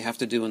with what they have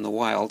to do in the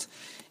wild.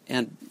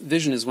 And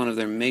vision is one of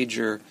their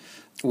major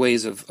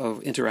ways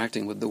of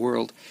interacting with the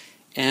world.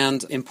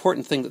 And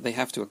important thing that they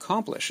have to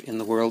accomplish in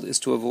the world is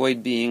to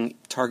avoid being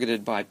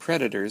targeted by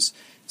predators,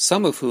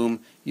 some of whom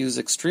use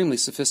extremely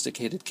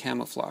sophisticated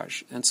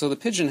camouflage. And so the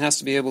pigeon has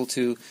to be able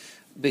to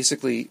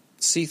basically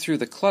see through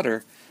the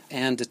clutter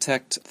and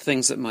detect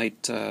things that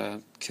might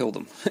kill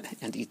them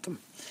and eat them.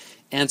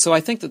 And so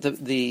I think that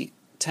the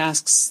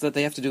tasks that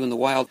they have to do in the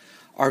wild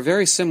are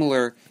very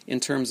similar in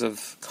terms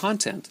of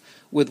content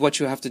with what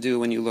you have to do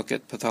when you look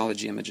at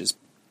pathology images.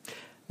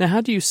 Now,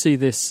 how do you see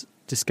this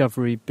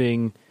discovery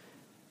being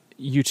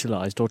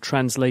utilised or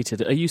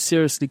translated? Are you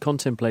seriously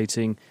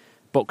contemplating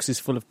boxes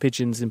full of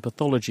pigeons in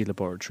pathology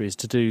laboratories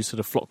to do sort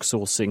of flock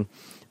sourcing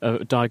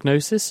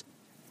diagnosis?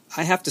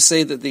 I have to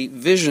say that the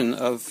vision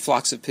of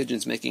flocks of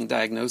pigeons making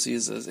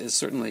diagnoses is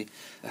certainly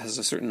has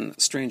a certain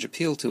strange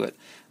appeal to it.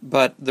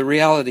 But the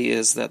reality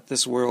is that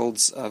this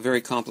world's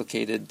very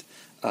complicated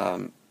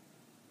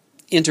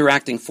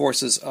interacting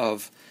forces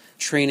of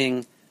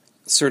training,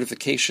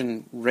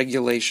 certification,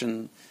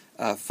 regulation,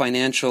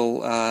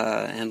 financial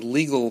and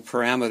legal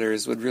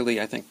parameters would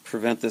really, I think,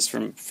 prevent this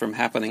from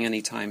happening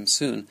anytime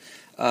soon.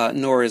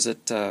 Nor is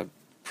it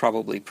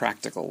probably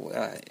practical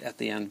at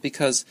the end,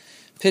 because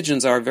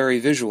pigeons are very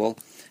visual,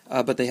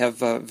 but they have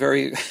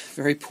very,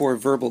 very poor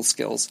verbal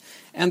skills.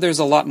 And there's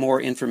a lot more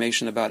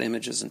information about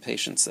images in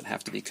patients that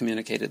have to be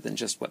communicated than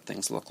just what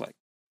things look like.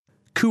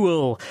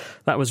 Cool.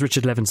 That was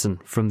Richard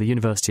Levinson from the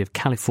University of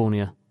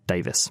California,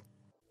 Davis.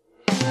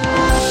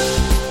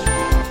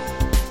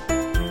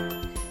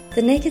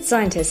 The Naked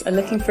Scientists are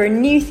looking for a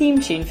new theme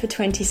tune for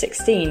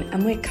 2016,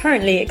 and we're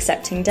currently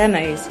accepting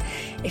demos.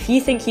 If you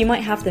think you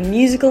might have the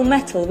musical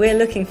metal we're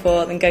looking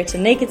for, then go to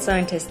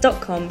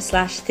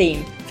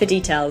nakedscientist.com/theme for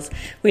details.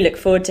 We look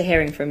forward to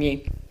hearing from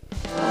you.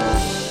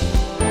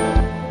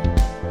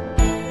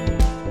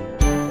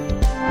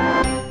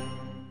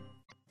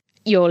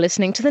 You're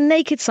listening to The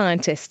Naked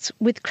Scientists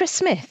with Chris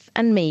Smith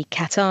and me,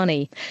 Kat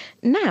Arney.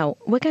 Now,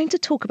 we're going to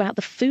talk about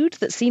the food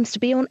that seems to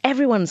be on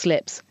everyone's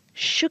lips,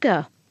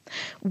 sugar.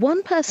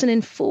 1 person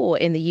in 4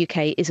 in the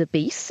UK is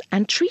obese,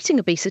 and treating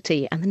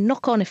obesity and the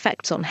knock-on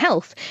effects on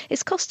health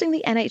is costing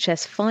the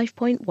NHS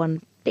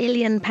 £5.1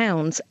 billion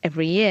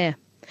every year.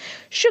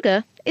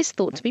 Sugar is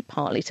thought to be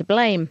partly to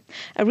blame.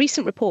 A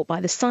recent report by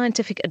the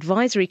Scientific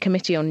Advisory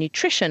Committee on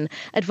Nutrition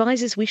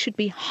advises we should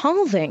be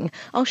halving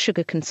our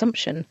sugar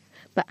consumption.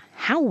 But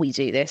how we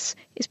do this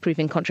is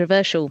proving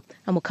controversial,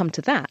 and we'll come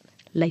to that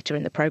later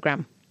in the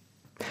programme.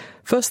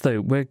 First,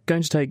 though, we're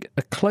going to take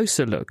a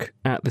closer look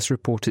at this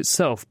report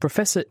itself.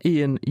 Professor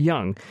Ian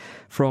Young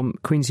from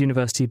Queen's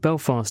University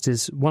Belfast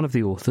is one of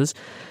the authors.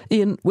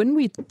 Ian, when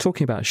we're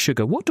talking about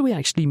sugar, what do we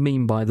actually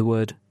mean by the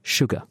word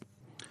sugar?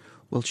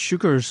 Well,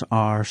 sugars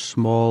are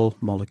small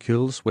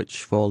molecules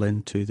which fall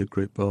into the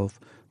group of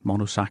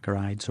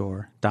monosaccharides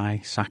or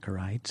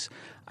disaccharides.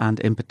 And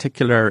in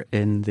particular,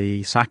 in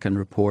the Sacchin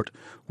report,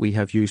 we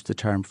have used the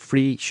term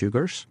free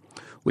sugars,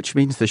 which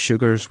means the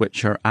sugars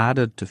which are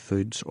added to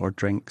foods or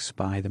drinks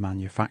by the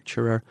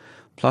manufacturer,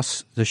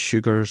 plus the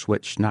sugars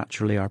which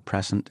naturally are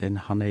present in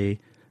honey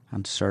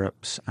and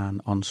syrups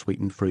and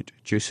unsweetened fruit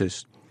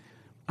juices.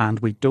 And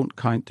we don't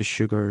count the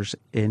sugars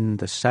in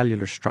the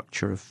cellular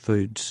structure of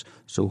foods,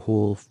 so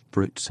whole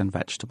fruits and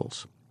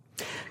vegetables.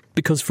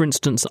 Because, for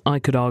instance, I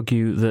could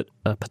argue that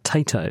a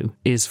potato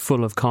is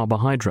full of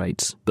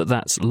carbohydrates, but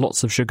that's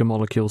lots of sugar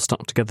molecules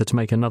stuck together to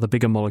make another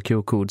bigger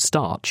molecule called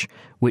starch,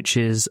 which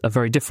is a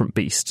very different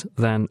beast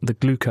than the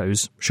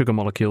glucose sugar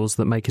molecules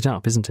that make it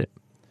up, isn't it?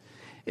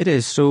 It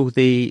is. So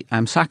the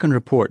Sacchin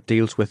report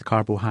deals with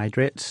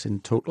carbohydrates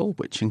in total,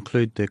 which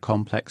include the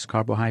complex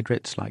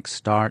carbohydrates like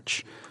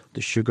starch,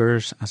 the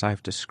sugars, as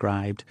I've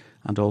described,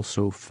 and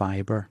also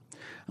fibre.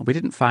 And we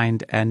didn't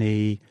find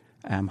any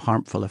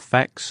harmful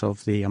effects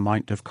of the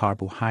amount of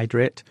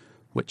carbohydrate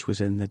which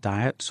was in the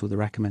diet, so the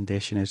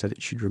recommendation is that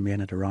it should remain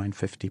at around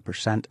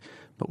 50%.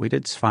 But we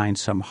did find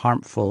some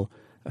harmful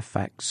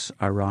effects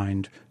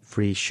around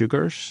free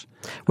sugars.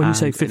 When you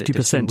say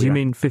 50%, do you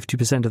mean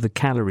 50% of the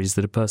calories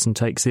that a person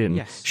takes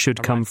in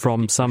should come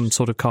from some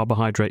sort of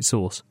carbohydrate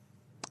source?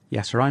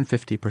 Yes, around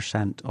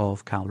 50%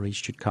 of calories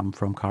should come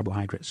from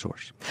carbohydrate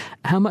source.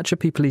 How much are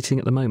people eating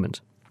at the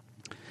moment?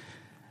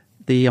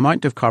 The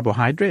amount of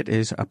carbohydrate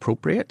is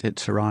appropriate.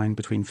 It's around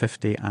between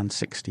 50 and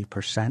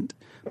 60%.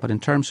 But in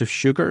terms of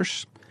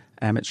sugars,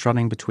 it's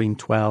running between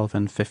 12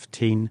 and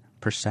 15%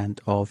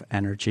 of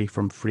energy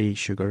from free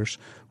sugars,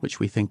 which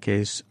we think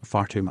is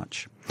far too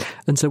much.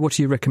 And so what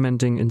are you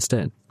recommending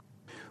instead?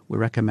 We're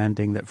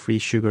recommending that free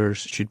sugars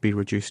should be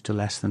reduced to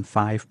less than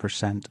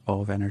 5%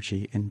 of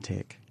energy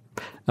intake.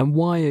 And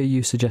why are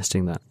you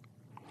suggesting that?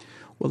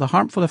 Well, the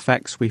harmful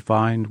effects we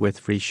found with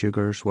free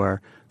sugars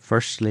were,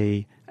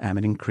 firstly, an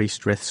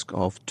increased risk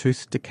of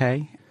tooth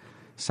decay.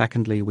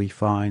 Secondly, we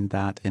found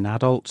that in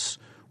adults,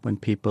 when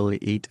people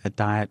eat a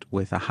diet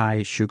with a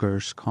high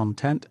sugars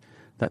content,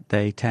 that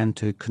they tend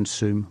to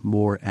consume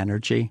more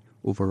energy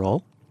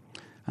overall,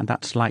 and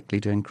that's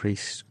likely to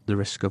increase the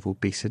risk of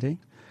obesity.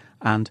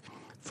 And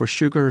for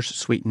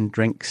sugars-sweetened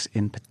drinks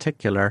in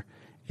particular,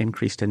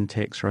 increased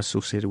intakes are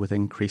associated with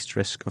increased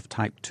risk of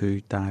type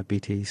 2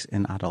 diabetes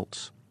in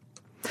adults.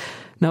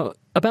 Now,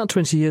 about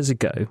 20 years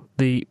ago,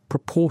 the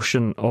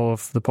proportion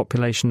of the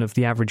population of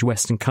the average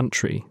Western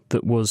country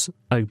that was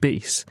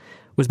obese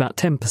was about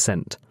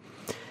 10%.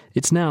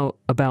 It's now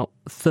about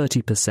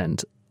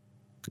 30%.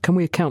 Can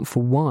we account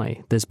for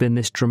why there's been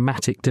this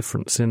dramatic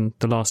difference in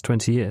the last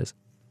 20 years?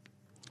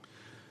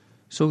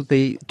 So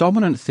the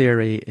dominant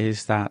theory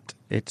is that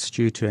it's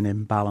due to an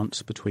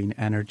imbalance between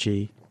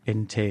energy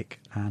intake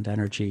and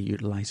energy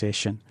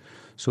utilisation.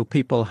 So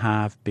people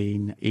have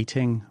been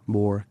eating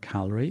more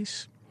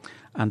calories,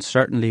 and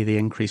certainly the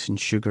increase in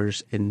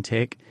sugars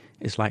intake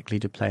is likely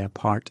to play a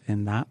part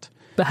in that.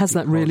 But has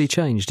that really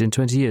changed in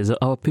 20 years?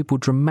 Are people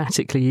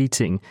dramatically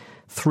eating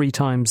 3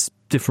 times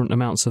different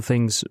amounts of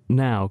things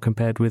now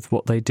compared with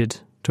what they did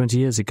 20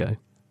 years ago?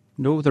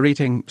 No, they're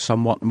eating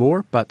somewhat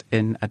more, but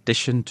in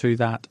addition to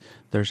that,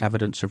 there's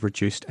evidence of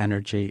reduced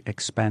energy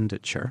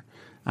expenditure.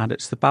 And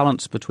it's the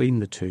balance between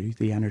the two,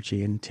 the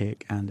energy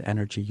intake and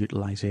energy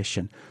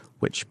utilisation,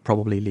 which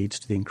probably leads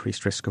to the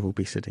increased risk of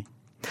obesity.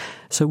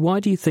 So why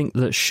do you think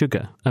that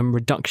sugar and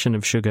reduction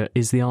of sugar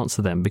is the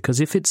answer then? Because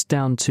if it's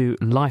down to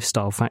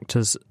lifestyle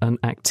factors and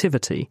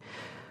activity,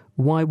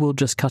 why will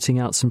just cutting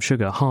out some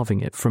sugar,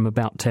 halving it from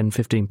about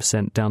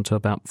 10-15% down to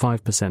about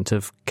 5%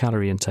 of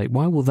calorie intake,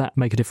 why will that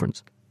make a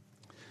difference?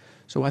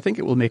 So I think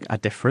it will make a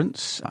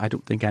difference. I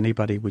don't think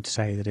anybody would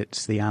say that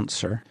it's the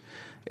answer.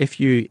 If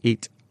you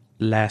eat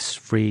less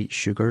free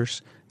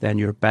sugars, then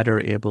you're better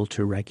able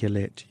to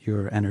regulate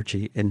your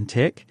energy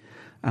intake.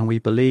 And we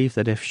believe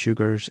that if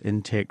sugars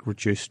intake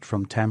reduced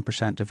from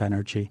 10% of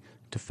energy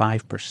to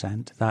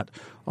 5%, that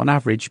on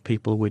average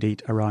people would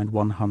eat around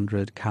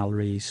 100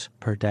 calories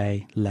per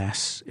day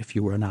less if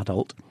you were an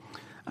adult.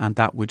 And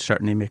that would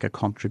certainly make a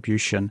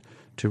contribution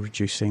to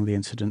reducing the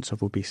incidence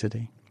of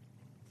obesity.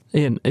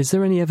 Ian, is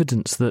there any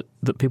evidence that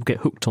people get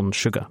hooked on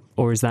sugar,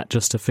 or is that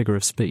just a figure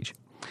of speech?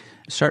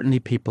 Certainly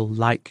people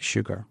like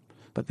sugar.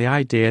 But the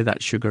idea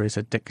that sugar is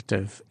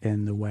addictive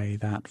in the way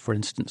that, for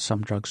instance,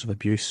 some drugs of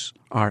abuse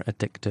are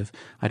addictive,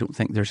 I don't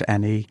think there's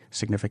any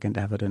significant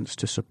evidence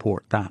to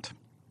support that.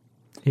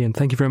 Ian,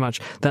 thank you very much.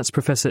 That's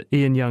Professor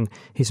Ian Young.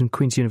 He's from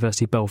Queen's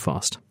University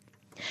Belfast.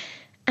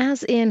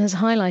 As Ian has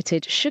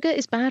highlighted, sugar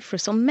is bad for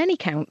us on many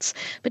counts,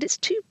 but its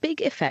 2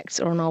 big effects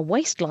are on our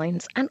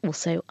waistlines and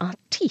also our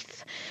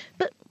teeth.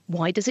 But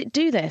why does it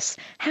do this?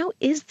 How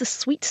is the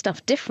sweet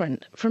stuff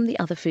different from the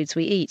other foods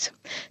we eat?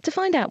 To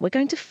find out, we're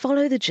going to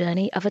follow the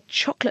journey of a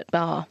chocolate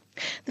bar.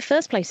 The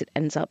first place it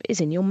ends up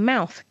is in your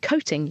mouth,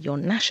 coating your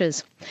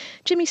gnashers.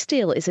 Jimmy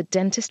Steele is a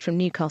dentist from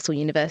Newcastle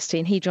University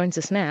and he joins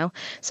us now.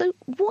 So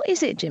what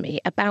is it,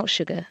 Jimmy, about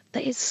sugar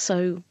that is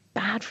so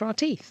bad for our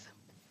teeth?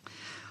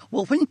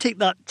 Well, when you take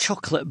that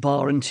chocolate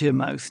bar into your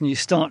mouth and you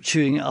start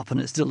chewing it up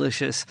and it's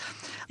delicious,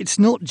 it's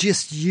not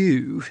just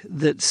you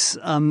that's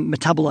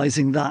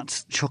metabolising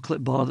that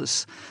chocolate bar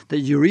that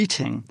you're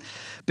eating,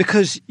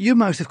 because your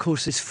mouth, of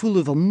course, is full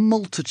of a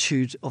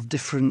multitude of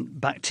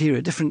different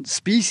bacteria, different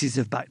species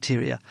of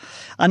bacteria.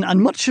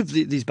 And much of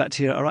these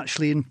bacteria are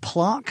actually in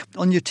plaque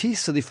on your teeth,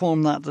 so they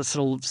form that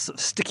sort of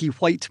sticky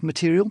white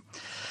material,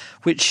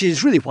 which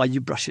is really why you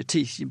brush your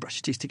teeth. You brush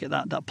your teeth to get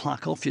that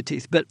plaque off your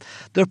teeth. But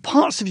there are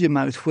parts of your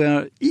mouth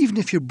where, even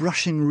if you're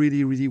brushing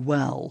really, really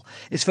well,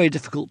 it's very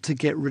difficult to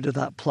get rid of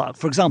that plaque.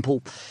 For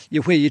example,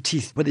 where your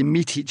teeth, where they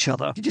meet each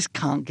other, you just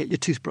can't get your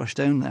toothbrush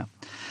down there.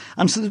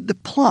 And so the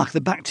plaque,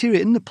 the bacteria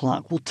in the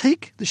plaque, will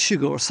take the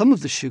sugar, or some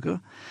of the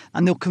sugar,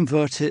 and they'll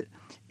convert it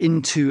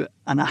into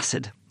an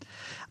acid.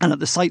 And at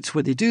the sites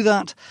where they do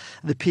that,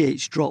 the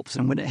pH drops.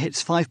 And when it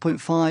hits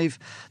 5.5,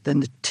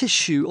 then the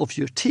tissue of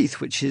your teeth,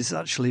 which is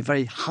actually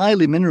very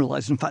highly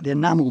mineralised, in fact, the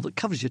enamel that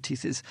covers your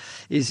teeth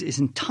is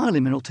entirely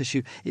mineral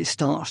tissue, it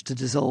starts to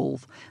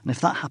dissolve. And if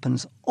that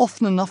happens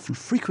often enough and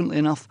frequently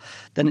enough,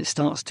 then it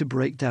starts to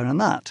break down. And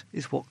that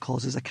is what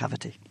causes a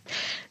cavity.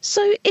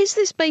 So is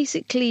this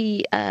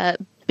basically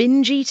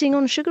binge eating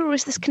on sugar, or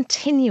is this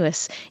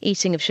continuous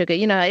eating of sugar?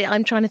 You know,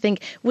 I'm trying to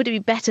think, would it be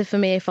better for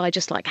me if I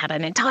just had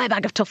an entire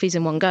bag of toffees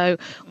in one go,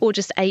 or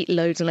just ate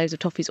loads and loads of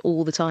toffees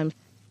all the time?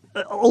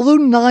 Although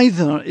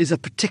neither is a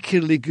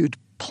particularly good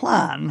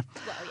plan,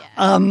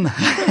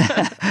 the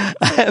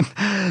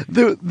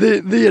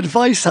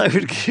advice I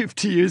would give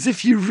to you is,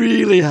 if you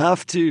really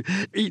have to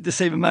eat the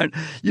same amount,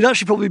 you'd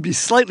actually probably be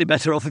slightly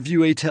better off if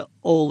you ate it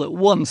all at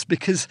once,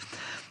 because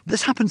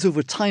this happens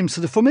over time.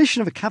 So the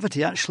formation of a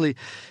cavity actually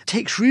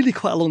takes really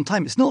quite a long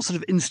time. It's not sort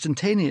of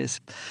instantaneous.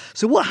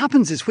 So what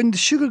happens is, when the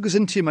sugar goes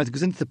into your mouth, it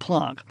goes into the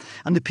plaque,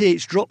 and the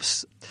pH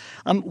drops,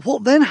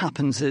 what then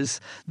happens is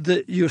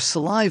that your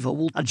saliva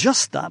will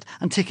adjust that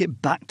and take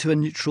it back to a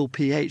neutral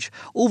pH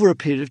over a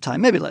period of time.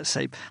 Maybe, let's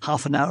say,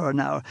 half an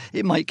hour,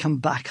 it might come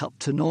back up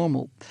to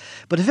normal.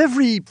 But if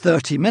every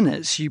 30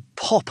 minutes you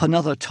pop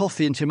another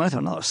toffee into your mouth, or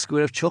another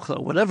square of chocolate,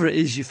 or whatever it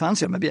is you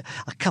fancy, or maybe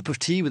a cup of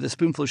tea with a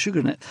spoonful of sugar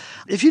in it,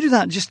 if you do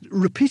that just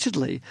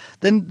repeatedly,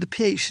 then the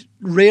pH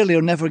rarely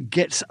or never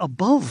gets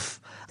above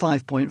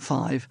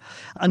 5.5,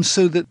 and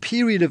so the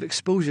period of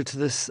exposure to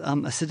this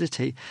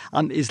acidity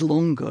is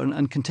longer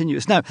and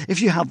continuous. Now,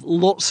 if you have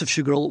lots of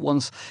sugar all at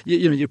once,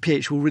 your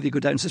pH will really go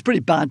down. So it's pretty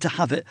bad to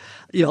have it,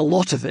 a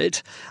lot of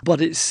it,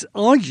 but it's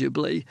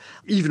arguably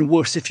even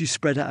worse if you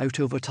spread it out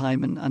over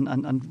time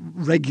and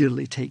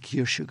regularly take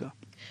your sugar.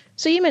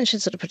 So you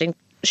mentioned sort of putting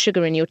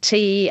sugar in your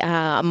tea,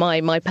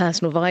 my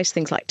personal advice,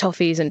 things like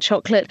toffees and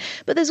chocolate,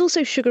 but there's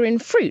also sugar in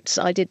fruits.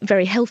 I did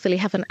very healthily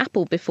have an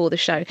apple before the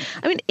show.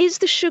 I mean, is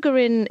the sugar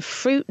in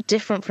fruit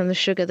different from the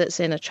sugar that's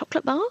in a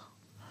chocolate bar?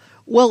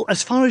 Well,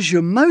 as far as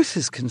your mouth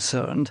is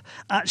concerned,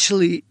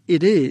 actually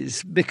it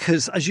is,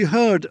 because as you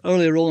heard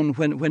earlier on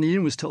when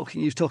Ian was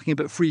talking, he was talking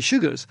about free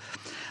sugars.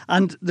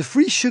 And the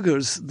free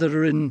sugars that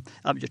are in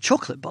your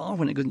chocolate bar,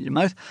 when it goes into your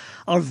mouth,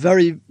 are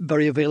very,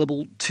 very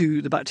available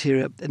to the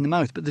bacteria in the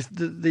mouth. But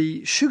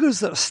the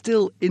sugars that are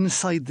still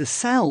inside the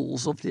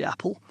cells of the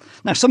apple,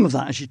 now some of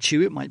that as you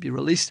chew it might be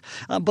released,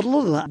 but a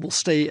lot of that will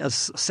stay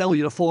as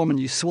cellular form and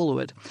you swallow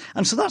it.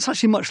 And so that's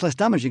actually much less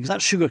damaging, because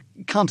that sugar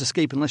can't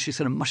escape unless you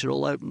sort of mush it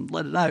all out and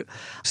let it out.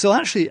 So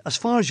actually, as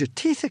far as your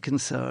teeth are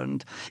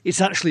concerned,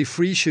 it's actually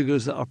free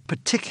sugars that are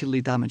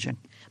particularly damaging.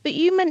 But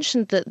you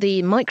mentioned that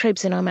the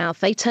microbes in our mouth,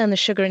 they turn the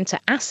sugar into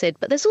acid,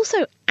 but there's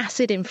also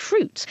acid in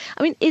fruit.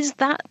 I mean, is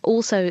that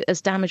also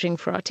as damaging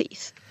for our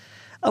teeth?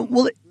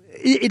 Well,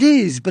 it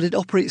is, but it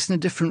operates in a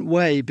different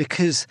way,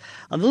 because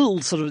a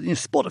little sort of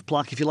spot of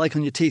plaque, if you like,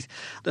 on your teeth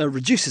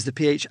reduces the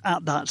pH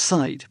at that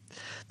side.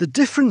 The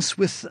difference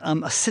with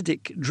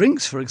acidic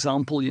drinks, for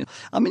example,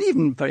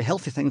 even very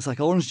healthy things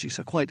like orange juice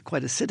are quite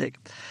acidic.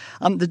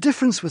 The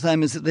difference with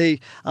them is that they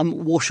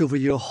wash over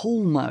your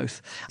whole mouth.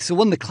 So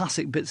one of the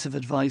classic bits of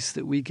advice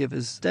that we give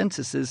as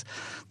dentists is,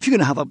 if you're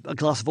going to have a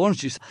glass of orange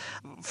juice,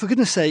 for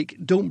goodness sake,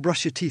 don't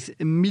brush your teeth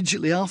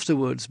immediately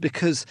afterwards,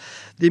 because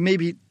they may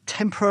be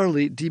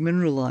temporarily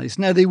demineralised.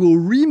 Now, they will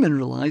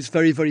remineralise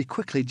very, very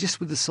quickly just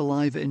with the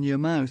saliva in your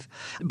mouth.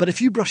 But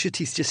if you brush your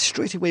teeth just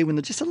straight away when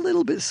they're just a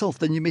little bit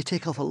soft, then you may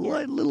take off a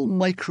little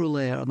micro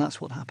layer, and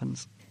that's what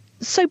happens.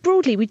 So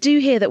broadly, we do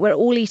hear that we're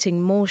all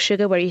eating more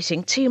sugar, we're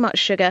eating too much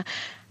sugar.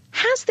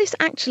 Has this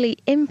actually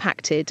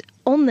impacted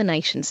on the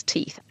nation's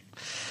teeth?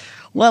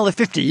 Well,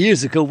 50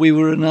 years ago, we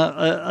were in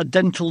a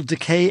dental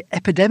decay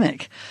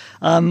epidemic.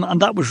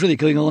 And that was really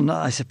going on,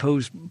 I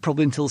suppose,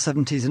 probably until the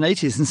 70s and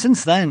 80s. And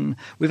since then,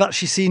 we've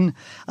actually seen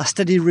a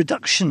steady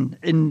reduction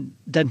in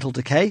dental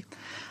decay.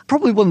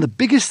 Probably one of the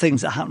biggest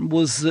things that happened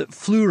was that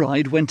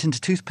fluoride went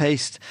into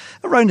toothpaste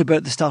around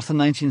about the start of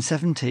the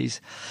 1970s.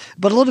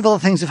 But a lot of other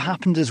things have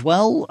happened as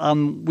well.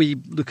 We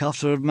look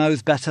after our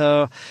mouths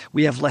better.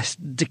 We have less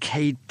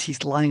decayed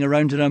teeth lying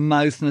around in our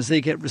mouth. And as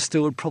they get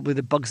restored, probably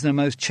the bugs in our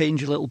mouth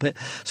change a little bit.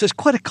 So it's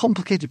quite a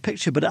complicated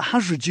picture, but it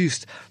has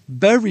reduced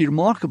very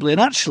remarkably.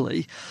 And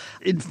actually,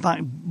 in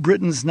fact,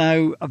 Britain's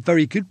now a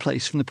very good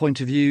place from the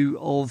point of view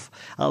of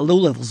low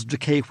levels of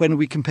decay when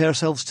we compare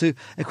ourselves to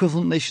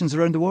equivalent nations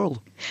around the world.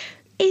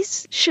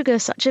 Is sugar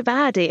such a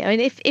baddie? I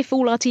mean, if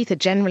all our teeth are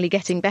generally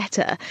getting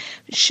better,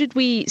 should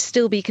we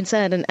still be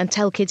concerned and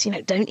tell kids,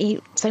 don't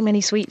eat so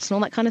many sweets and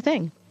all that kind of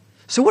thing?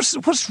 So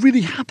what's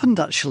really happened,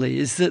 actually,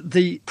 is that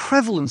the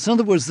prevalence, in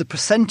other words, the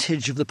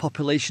percentage of the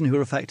population who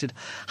are affected,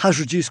 has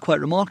reduced quite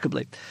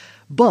remarkably.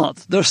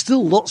 But there are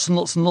still lots and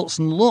lots and lots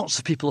and lots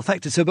of people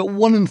affected. So about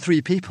 1 in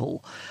 3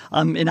 people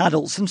in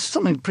adults, and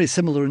something pretty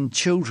similar in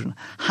children,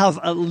 have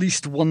at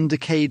least one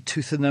decayed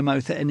tooth in their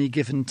mouth at any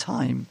given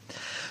time.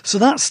 So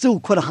that's still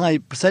quite a high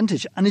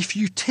percentage. And if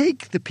you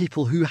take the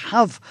people who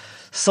have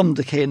some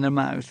decay in their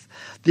mouth,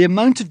 the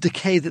amount of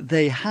decay that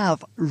they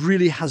have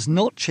really has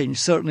not changed,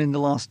 certainly in the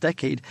last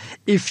decade,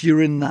 if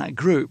you're in that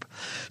group.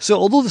 So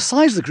although the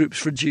size of the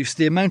group's reduced,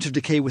 the amount of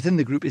decay within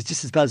the group is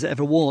just as bad as it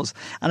ever was.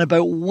 And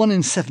about 1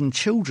 in 7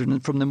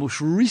 children from the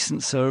most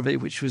recent survey,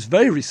 which was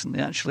very recently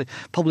actually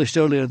published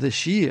earlier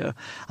this year,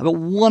 about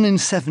 1 in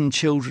 7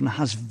 children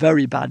has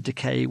very bad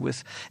decay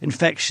with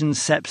infections,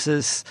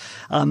 sepsis,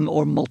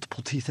 or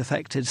multiple teeth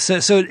affected. So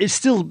it's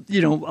still,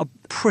 a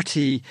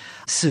pretty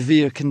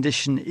severe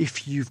condition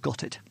if you've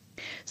got it.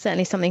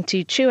 Certainly something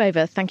to chew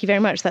over. Thank you very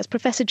much. That's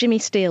Professor Jimmy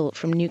Steele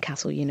from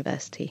Newcastle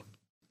University.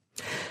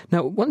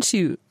 Now, once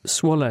you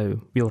swallow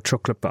your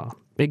chocolate bar,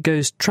 it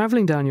goes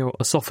travelling down your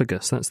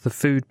esophagus. That's the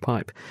food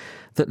pipe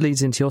that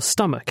leads into your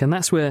stomach, and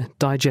that's where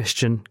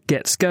digestion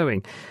gets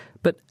going.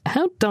 But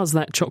how does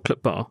that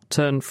chocolate bar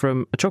turn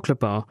from a chocolate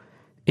bar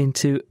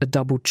into a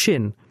double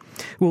chin?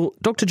 Well,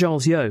 Dr.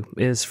 Giles Yeo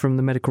is from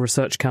the Medical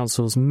Research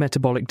Council's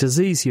Metabolic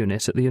Disease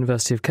Unit at the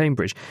University of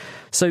Cambridge.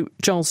 So,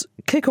 Giles,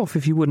 kick off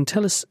if you would and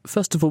tell us,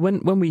 first of all,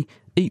 when we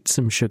eat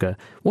some sugar,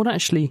 what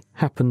actually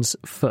happens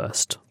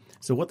first?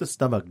 So what the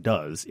stomach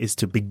does is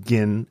to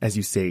begin, as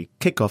you say,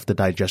 kick off the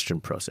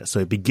digestion process. So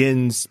it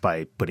begins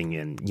by putting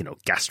in,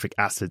 gastric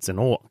acids and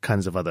all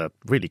kinds of other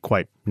really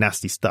quite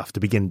nasty stuff to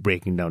begin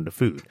breaking down the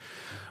food.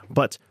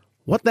 But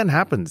what then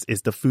happens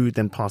is the food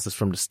then passes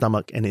from the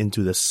stomach and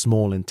into the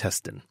small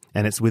intestine.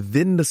 And it's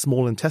within the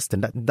small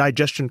intestine that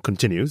digestion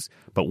continues,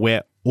 but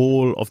where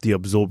all of the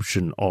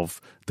absorption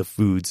of the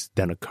foods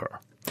then occur.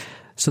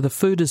 So the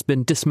food has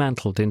been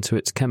dismantled into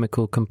its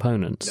chemical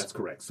components. That's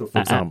correct. So,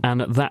 for example,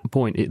 and at that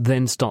point, it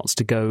then starts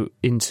to go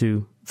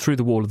through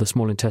the wall of the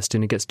small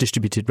intestine and gets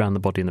distributed around the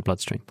body in the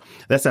bloodstream.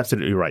 That's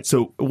absolutely right.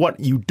 So what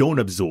you don't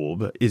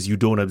absorb is you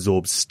don't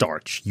absorb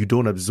starch. You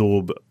don't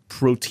absorb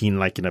protein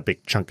like in a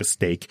big chunk of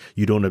steak.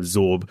 You don't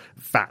absorb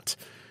fat.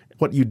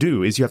 What you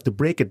do is you have to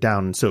break it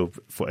down. So,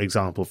 for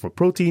example, for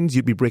proteins,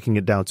 you'd be breaking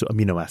it down to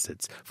amino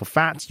acids. For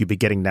fat, you'd be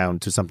getting down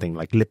to something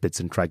like lipids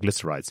and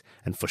triglycerides.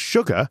 And for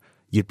sugar,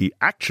 you'd be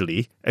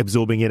actually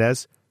absorbing it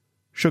as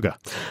sugar.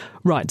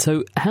 Right,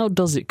 so how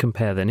does it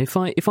compare then? If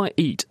I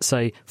eat,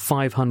 say,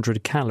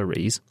 500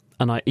 calories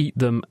and I eat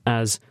them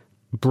as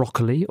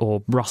broccoli or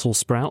Brussels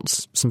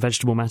sprouts, some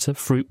vegetable matter,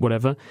 fruit,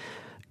 whatever,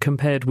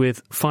 compared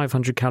with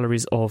 500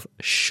 calories of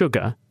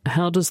sugar,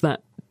 how does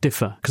that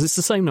differ? Because it's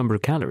the same number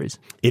of calories.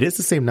 It is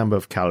the same number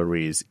of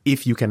calories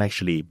if you can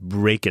actually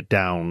break it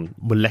down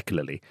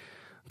molecularly.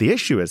 The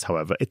issue is,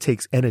 however, it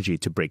takes energy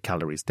to break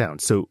calories down.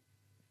 So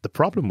the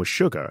problem with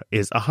sugar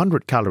is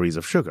 100 calories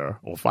of sugar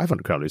or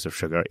 500 calories of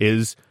sugar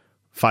is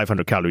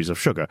 500 calories of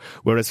sugar,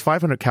 whereas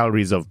 500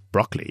 calories of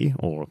broccoli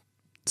or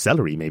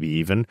celery maybe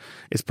even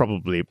is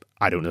probably,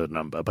 I don't know the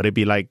number, but it'd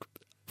be like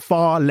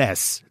far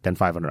less than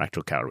 500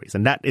 actual calories.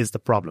 And that is the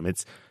problem.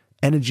 It's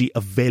energy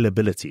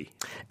availability.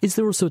 Is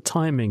there also a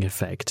timing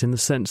effect in the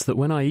sense that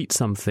when I eat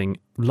something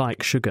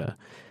like sugar,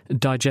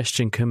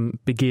 digestion can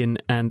begin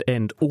and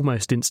end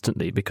almost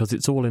instantly because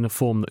it's all in a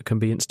form that can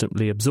be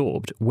instantly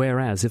absorbed,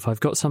 whereas if I've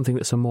got something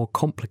that's a more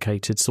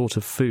complicated sort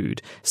of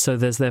food, so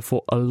there's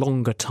therefore a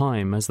longer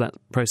time as that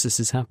process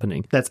is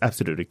happening? That's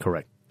absolutely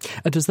correct.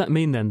 And does that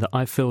mean then that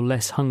I feel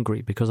less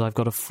hungry because I've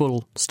got a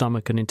full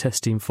stomach and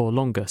intestine for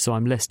longer, so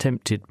I'm less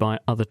tempted by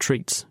other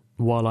treats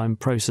while I'm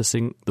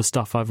processing the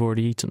stuff I've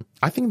already eaten?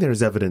 I think there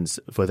is evidence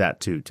for that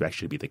to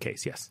actually be the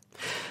case, yes.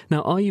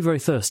 Now, are you very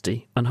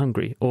thirsty and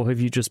hungry, or have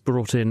you just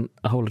brought in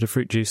a whole lot of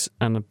fruit juice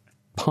and a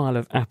pile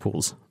of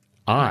apples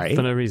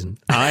for no reason?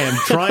 I am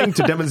trying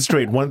to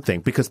demonstrate one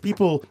thing, because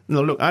people,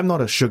 look, I'm not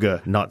a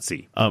sugar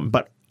Nazi,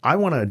 but I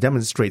want to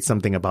demonstrate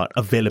something about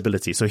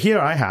availability. So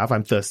here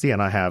I'm thirsty,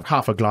 and I have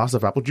half a glass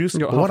of apple juice.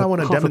 Half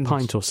a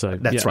pint or so.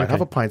 That's right,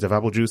 half a pint of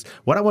apple juice.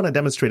 What I want to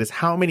demonstrate is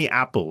how many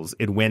apples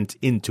it went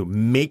into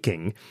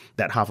making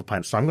that half a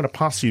pint. So I'm going to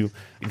pass you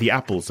the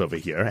apples over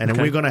here, and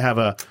then we're going to have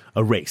a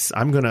race.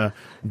 I'm going to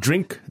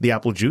drink the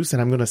apple juice,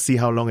 and I'm going to see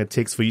how long it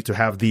takes for you to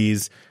have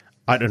these,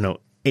 I don't know,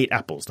 8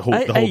 apples, the whole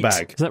Eight?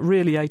 bag. Is that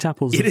really 8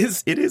 apples? It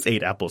is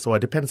 8 apples. So it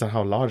depends on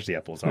how large the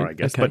apples are, I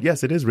guess. Okay. But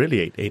yes, it is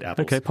really 8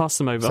 apples. Okay, pass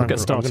them over. So I'll get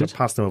started. I'm going to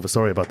pass them over.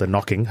 Sorry about the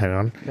knocking. Hang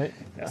on. Okay.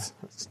 That's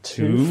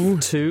 2.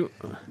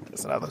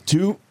 There's another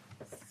 2.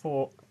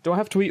 4. Do I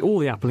have to eat all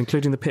the apple,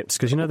 including the pips?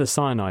 Because you know there's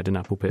cyanide in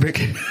apple pips.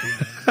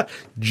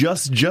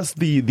 just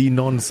the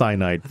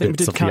non-cyanide I think we bits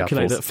did of the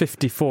calculate apples. that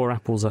 54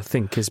 apples, I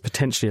think, is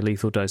potentially a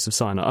lethal dose of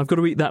cyanide. I've got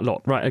to eat that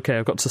lot. Right, okay,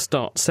 I've got to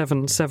start.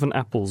 Seven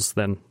apples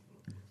then.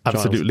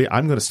 Absolutely. Giles.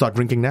 I'm going to start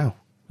drinking now.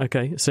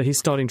 Okay, so he's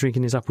starting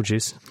drinking his apple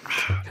juice.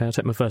 Okay, I'll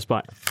take my first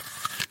bite.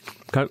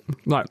 Okay,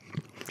 right,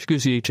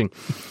 excuse the eating.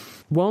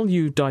 While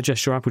you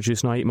digest your apple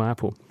juice and I eat my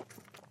apple,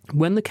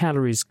 when the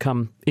calories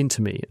come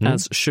into me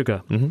as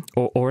sugar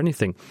or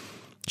anything,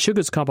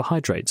 sugar's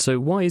carbohydrate. So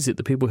why is it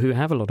that people who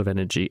have a lot of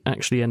energy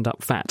actually end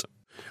up fat?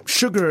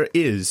 Sugar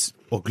is,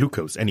 or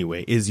glucose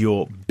anyway, is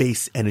your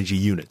base energy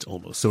unit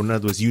almost. So in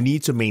other words, you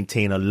need to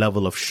maintain a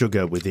level of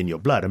sugar within your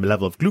blood, a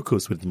level of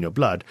glucose within your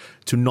blood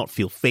to not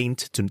feel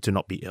faint, to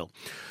not be ill.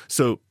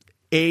 So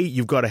A,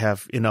 you've got to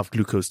have enough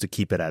glucose to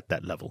keep it at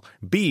that level.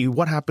 B,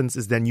 what happens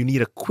is then you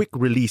need a quick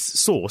release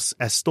source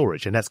as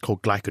storage, and that's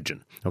called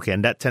glycogen. Okay,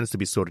 and that tends to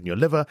be stored in your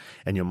liver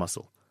and your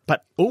muscle.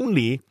 But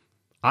only,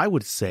 I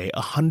would say,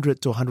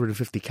 100 to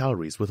 150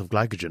 calories worth of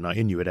glycogen are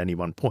in you at any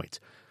one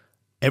point.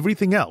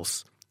 Everything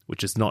else,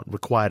 which is not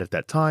required at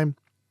that time,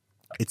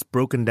 it's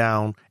broken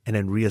down and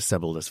then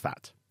reassembled as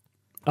fat.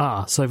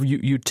 So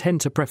you tend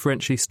to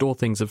preferentially store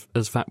things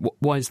as fat.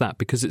 Why is that?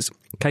 Because it's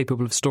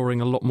capable of storing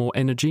a lot more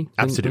energy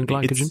than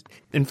glycogen?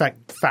 In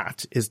fact,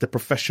 fat is the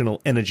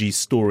professional energy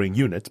storing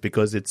unit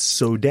because it's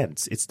so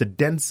dense. It's the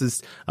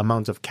densest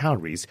amount of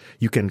calories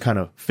you can kind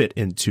of fit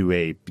into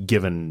a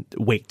given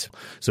weight.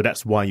 So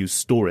that's why you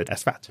store it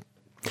as fat.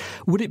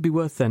 Would it be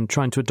worth then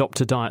trying to adopt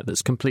a diet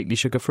that's completely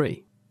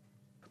sugar-free?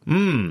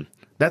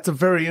 That's a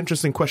very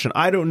interesting question.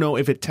 I don't know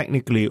if it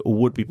technically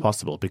would be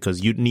possible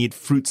because you'd need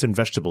fruits and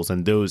vegetables,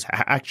 and those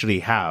actually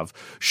have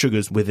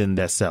sugars within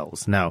their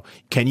cells. Now,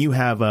 can you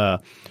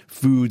have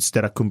foods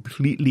that are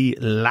completely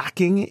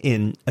lacking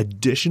in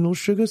additional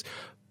sugars?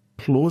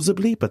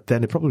 Plausibly, but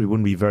then it probably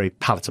wouldn't be very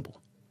palatable.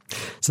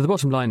 So the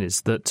bottom line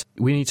is that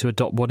we need to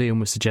adopt what Ian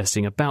was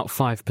suggesting, about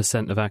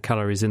 5% of our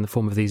calories in the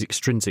form of these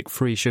extrinsic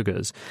free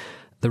sugars.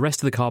 The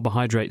rest of the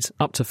carbohydrates,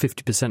 up to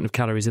 50% of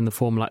calories in the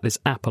form like this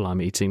apple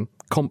I'm eating,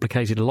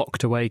 complicated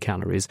locked away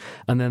calories,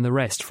 and then the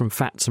rest from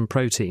fats and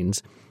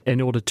proteins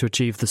in order to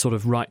achieve the sort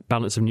of right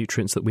balance of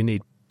nutrients that we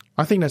need.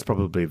 I think that's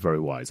probably very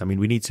wise. I mean,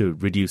 we need to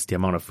reduce the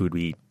amount of food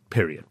we eat,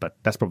 period, but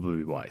that's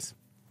probably wise.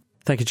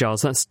 Thank you,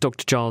 Giles. That's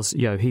Dr. Giles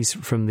Yeo. He's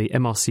from the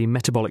MRC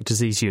Metabolic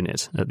Disease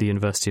Unit at the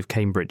University of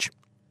Cambridge.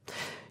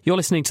 You're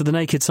listening to The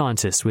Naked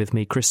Scientist with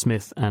me, Chris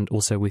Smith, and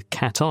also with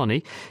Kat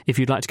Arney. If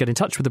you'd like to get in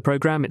touch with the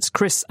programme, it's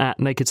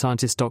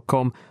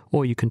chris@nakedscientist.com,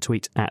 or you can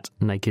tweet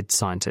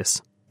 @nakedscientist.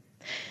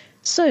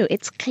 So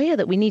it's clear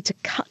that we need to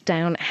cut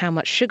down how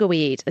much sugar we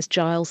eat, as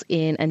Giles,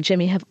 Ian and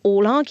Jimmy have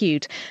all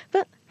argued.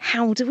 But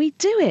how do we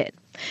do it?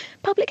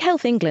 Public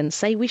Health England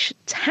say we should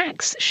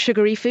tax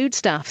sugary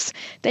foodstuffs.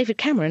 David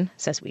Cameron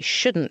says we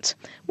shouldn't.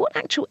 What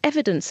actual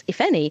evidence, if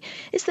any,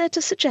 is there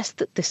to suggest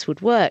that this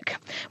would work?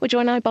 We're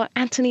joined now by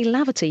Anthony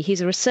Laverty.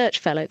 He's a research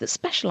fellow that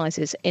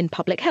specialises in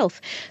public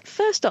health.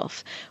 First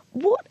off,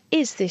 what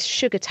is this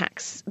sugar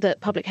tax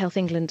that Public Health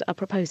England are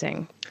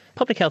proposing?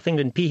 Public Health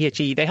England,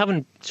 PHE, they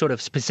haven't sort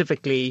of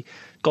specifically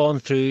gone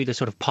through the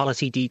sort of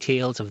policy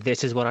details of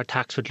this is what our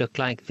tax would look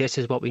like, this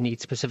is what we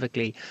need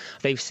specifically.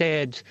 They've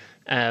said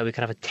we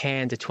could have a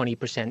 10 to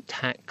 20%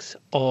 tax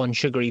on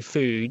sugary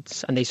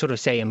foods, and they sort of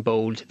say in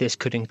bold this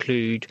could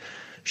include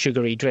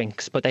sugary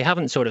drinks, but they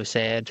haven't sort of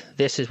said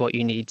this is what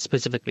you need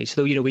specifically.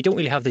 So, we don't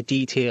really have the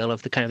detail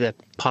of the kind of the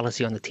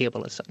policy on the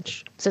table as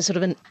such. So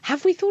sort of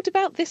have we thought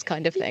about this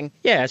kind of thing?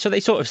 Yeah, so they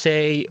sort of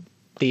say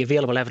the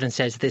available evidence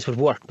says this would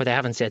work, but they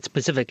haven't said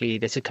specifically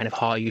this is kind of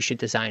how you should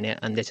design it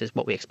and this is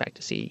what we expect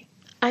to see.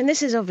 And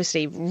this is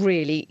obviously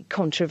really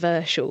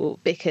controversial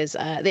because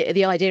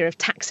the idea of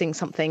taxing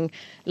something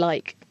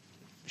like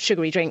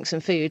sugary drinks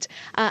and food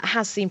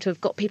has seemed to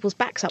have got people's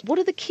backs up. What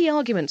are the key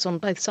arguments on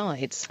both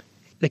sides?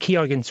 The key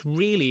arguments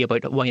really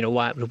about why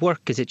it would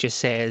work is it just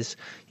says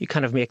you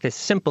kind of make this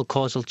simple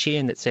causal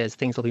chain that says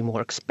things will be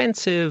more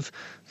expensive,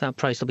 that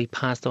price will be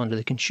passed on to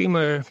the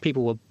consumer,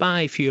 people will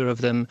buy fewer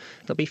of them,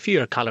 there'll be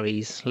fewer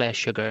calories, less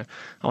sugar,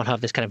 and will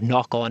have this kind of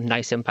knock-on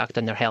nice impact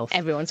on their health.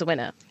 Everyone's a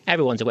winner.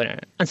 Everyone's a winner.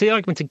 And so the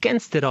arguments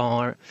against it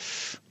are,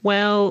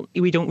 well,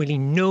 we don't really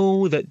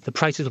know that the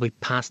prices will be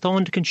passed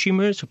on to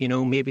consumers.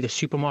 Maybe the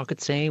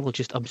supermarkets say we'll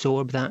just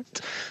absorb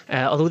that.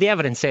 Although the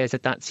evidence says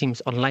that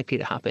seems unlikely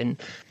to happen.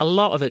 A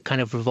lot of it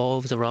kind of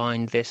revolves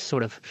around this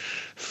sort of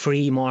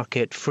free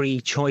market,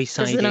 free choice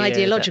idea. There's an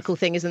ideological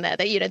thing, isn't there?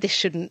 That, this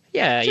shouldn't.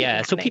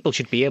 Yeah. So people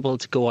should be able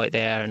to go out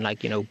there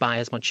and buy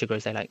as much sugar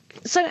as they like.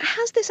 So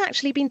has this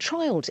actually been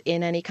trialled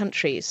in any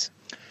countries?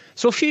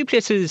 So a few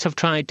places have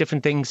tried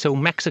different things. So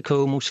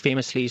Mexico, most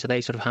famously, so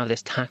they sort of have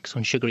this tax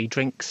on sugary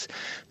drinks.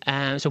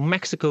 So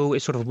Mexico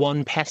is sort of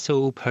 1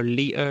 peso per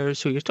litre.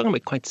 So you're talking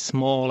about quite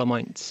small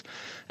amounts,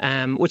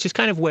 which is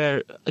kind of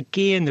where,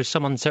 again, there's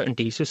some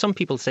uncertainty. So some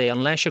people say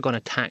unless you're going to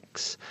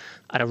tax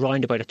at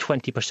around about a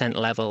 20%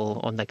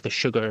 level on like the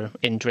sugar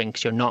in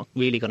drinks, you're not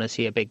really going to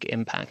see a big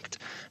impact.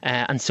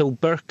 And so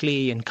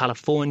Berkeley in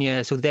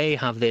California, so they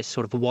have this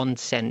sort of 1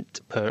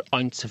 cent per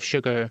ounce of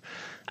sugar.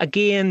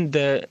 Again,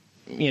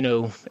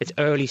 it's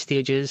early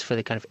stages for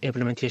the kind of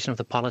implementation of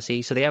the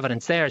policy. So the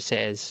evidence there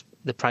says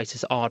the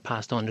prices are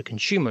passed on to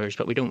consumers,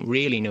 but we don't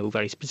really know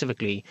very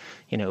specifically,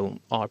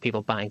 are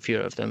people buying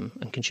fewer of them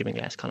and consuming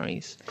less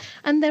calories?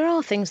 And there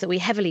are things that we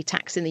heavily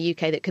tax in the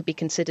UK that could be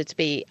considered to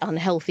be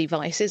unhealthy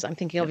vices. I'm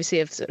thinking obviously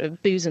of sort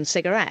of booze and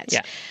cigarettes.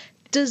 Yeah.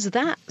 Does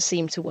that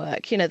seem to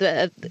work?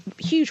 A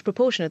huge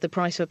proportion of the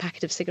price of a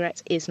packet of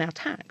cigarettes is now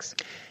tax.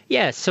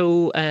 Yeah,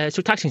 so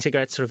taxing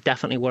cigarettes sort of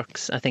definitely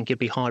works. I think you'd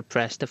be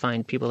hard-pressed to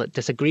find people that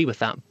disagree with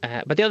that.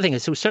 But the other thing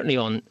is, so certainly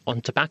on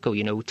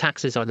tobacco,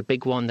 taxes are the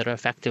big one that are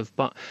effective.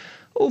 But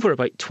over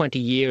about 20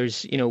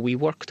 years, we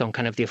worked on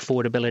kind of the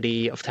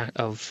affordability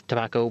of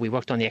tobacco. We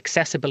worked on the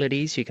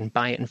accessibility, so you can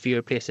buy it in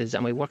fewer places.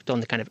 And we worked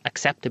on the kind of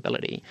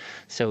acceptability.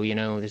 So,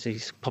 there's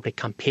these public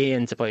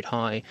campaigns about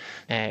how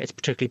it's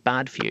particularly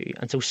bad for you.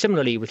 And so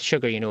similarly with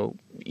sugar,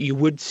 you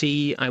would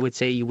see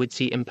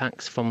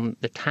impacts from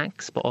the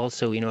tax, but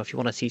also, if you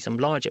want to see some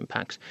large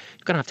impacts,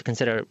 you're going to have to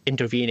consider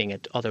intervening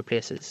at other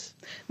places.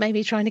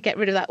 Maybe trying to get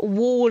rid of that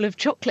wall of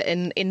chocolate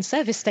in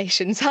service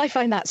stations. I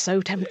find that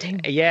so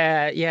tempting.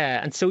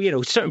 Yeah. And so,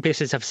 certain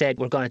places have said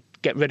we're going to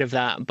get rid of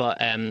that, but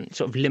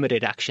sort of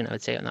limited action, I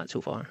would say, on that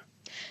so far.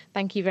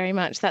 Thank you very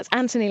much. That's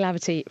Anthony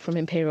Laverty from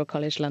Imperial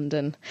College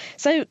London.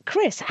 So,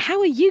 Chris, how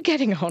are you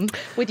getting on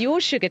with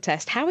your sugar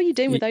test? How are you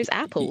doing with those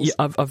apples?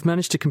 Yeah, I've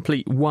managed to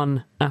complete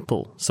 1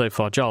 apple so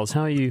far. Giles,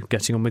 how are you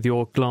getting on with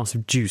your glass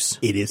of juice?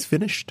 It is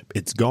finished.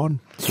 It's gone.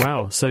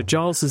 Wow. So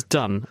Giles has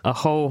done a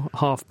whole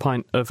half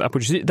pint of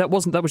apple juice. That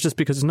was just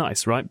because it's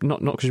nice, right?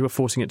 Not because you were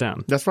forcing it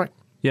down. That's right.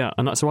 Yeah,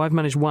 and so I've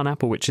managed 1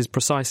 apple, which is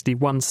precisely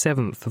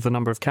 1/7 of the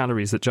number of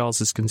calories that Giles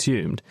has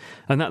consumed.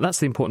 And that's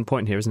the important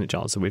point here, isn't it,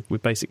 Giles? So we're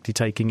basically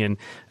taking in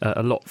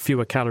a lot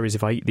fewer calories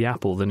if I eat the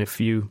apple than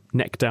if you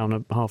neck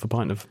down half a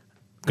pint of...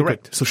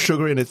 Correct. So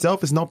sugar in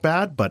itself is not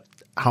bad, but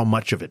how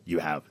much of it you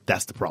have,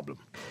 that's the problem.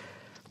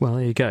 Well,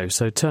 there you go.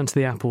 So turn to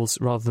the apples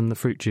rather than the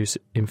fruit juice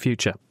in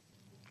future.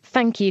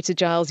 Thank you to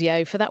Giles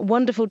Yeo for that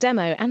wonderful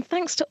demo, and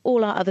thanks to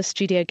all our other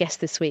studio guests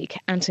this week,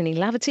 Anthony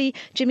Laverty,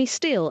 Jimmy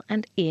Steele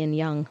and Ian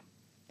Young.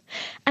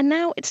 And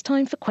now it's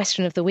time for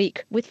Question of the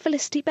Week with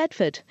Felicity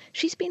Bedford.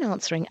 She's been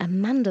answering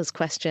Amanda's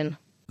question.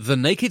 The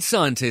Naked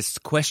Scientist's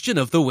Question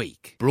of the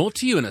Week, brought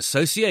to you in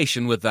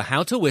association with the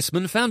How to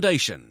Wisman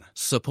Foundation,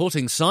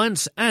 supporting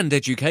science and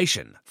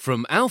education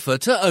from Alpha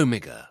to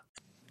Omega.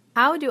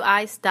 How do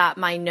I stop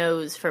my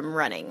nose from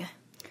running?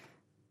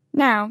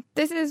 Now,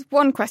 this is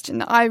one question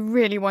that I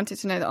really wanted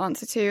to know the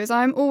answer to, as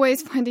I'm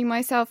always finding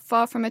myself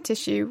far from a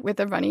tissue with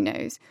a runny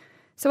nose.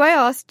 So I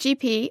asked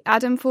GP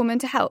Adam Foreman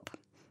to help.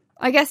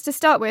 I guess to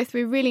start with,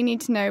 we really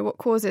need to know what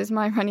causes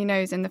my runny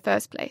nose in the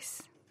first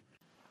place.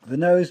 The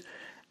nose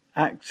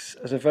acts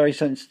as a very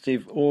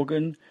sensitive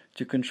organ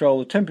to control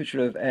the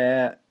temperature of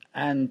air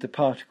and the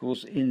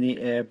particles in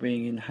the air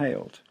being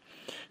inhaled.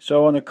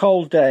 So on a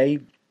cold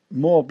day,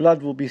 more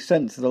blood will be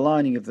sent to the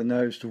lining of the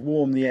nose to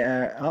warm the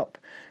air up,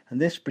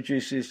 and this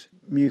produces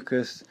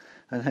mucus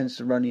and hence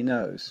the runny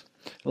nose.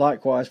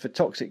 Likewise for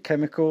toxic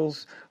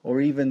chemicals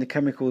or even the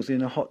chemicals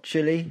in a hot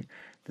chili,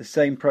 the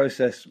same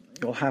process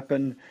will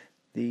happen.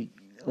 The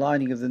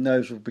lining of the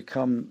nose will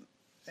become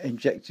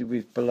injected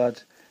with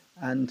blood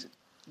and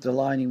the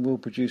lining will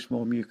produce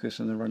more mucus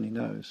and a runny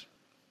nose.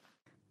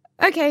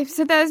 Okay,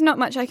 so there's not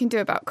much I can do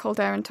about cold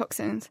air and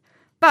toxins.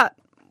 But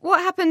what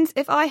happens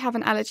if I have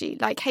an allergy,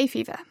 like hay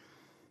fever?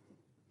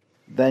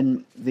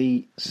 Then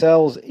the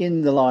cells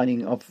in the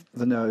lining of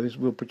the nose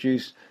will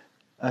produce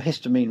a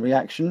histamine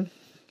reaction,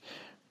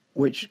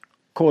 which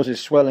causes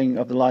swelling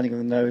of the lining of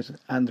the nose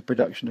and the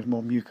production of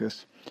more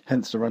mucus,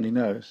 hence the runny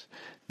nose.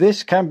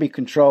 This can be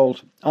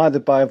controlled either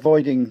by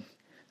avoiding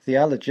the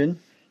allergen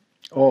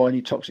or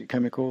any toxic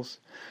chemicals,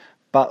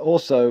 but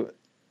also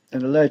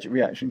an allergic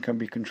reaction can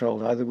be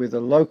controlled either with a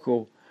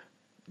local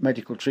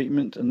medical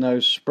treatment, a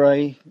nose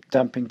spray,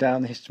 damping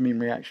down the histamine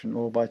reaction,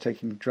 or by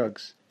taking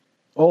drugs.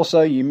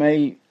 Also, you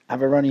may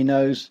have a runny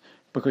nose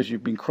because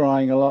you've been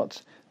crying a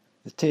lot.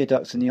 The tear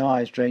ducts in the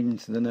eyes drain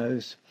into the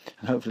nose,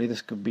 and hopefully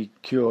this could be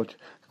cured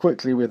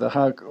quickly with a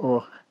hug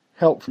or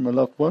help from a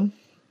loved one.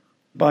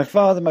 By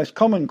far the most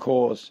common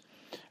cause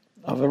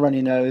of a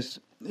runny nose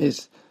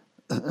is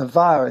a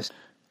virus,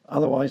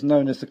 otherwise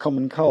known as the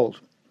common cold.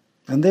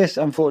 And this,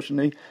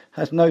 unfortunately,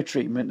 has no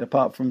treatment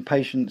apart from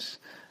patience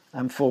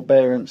and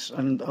forbearance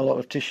and a lot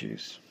of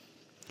tissues.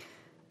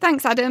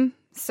 Thanks, Adam.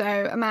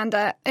 So,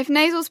 Amanda, if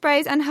nasal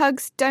sprays and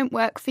hugs don't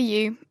work for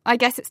you, I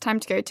guess it's time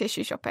to go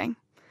tissue shopping.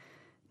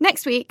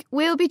 Next week,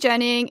 we'll be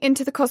journeying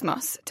into the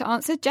cosmos to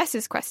answer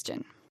Jess's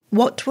question.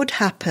 What would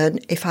happen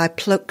if I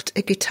plugged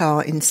a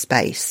guitar in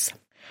space?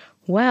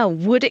 Well,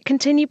 would it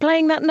continue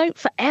playing that note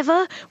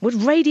forever?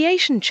 Would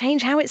radiation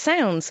change how it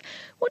sounds?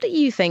 What do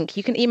you think?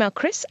 You can email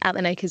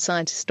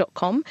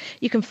chris@thenakedscientist.com.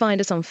 You can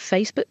find us on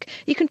Facebook.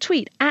 You can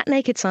tweet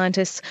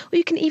 @nakedscientists, or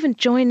you can even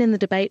join in the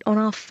debate on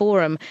our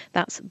forum.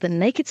 That's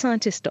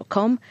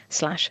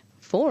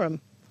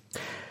thenakedscientist.com/forum.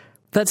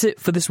 That's it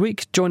for this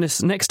week. Join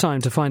us next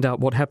time to find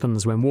out what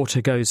happens when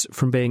water goes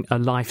from being a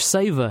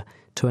lifesaver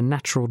to a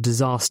natural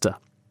disaster.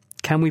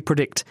 Can we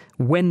predict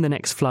when the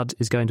next flood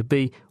is going to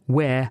be,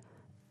 where,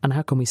 and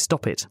how can we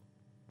stop it?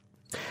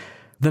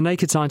 The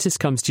Naked Scientist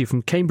comes to you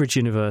from Cambridge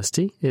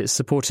University. It's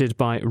supported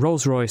by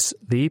Rolls-Royce,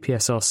 the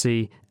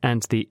EPSRC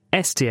and the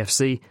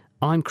STFC.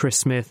 I'm Chris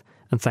Smith,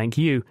 and thank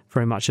you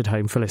very much at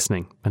home for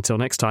listening. Until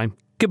next time,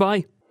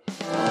 goodbye.